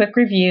write a quick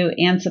review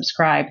and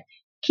subscribe.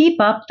 Keep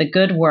up the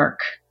good work.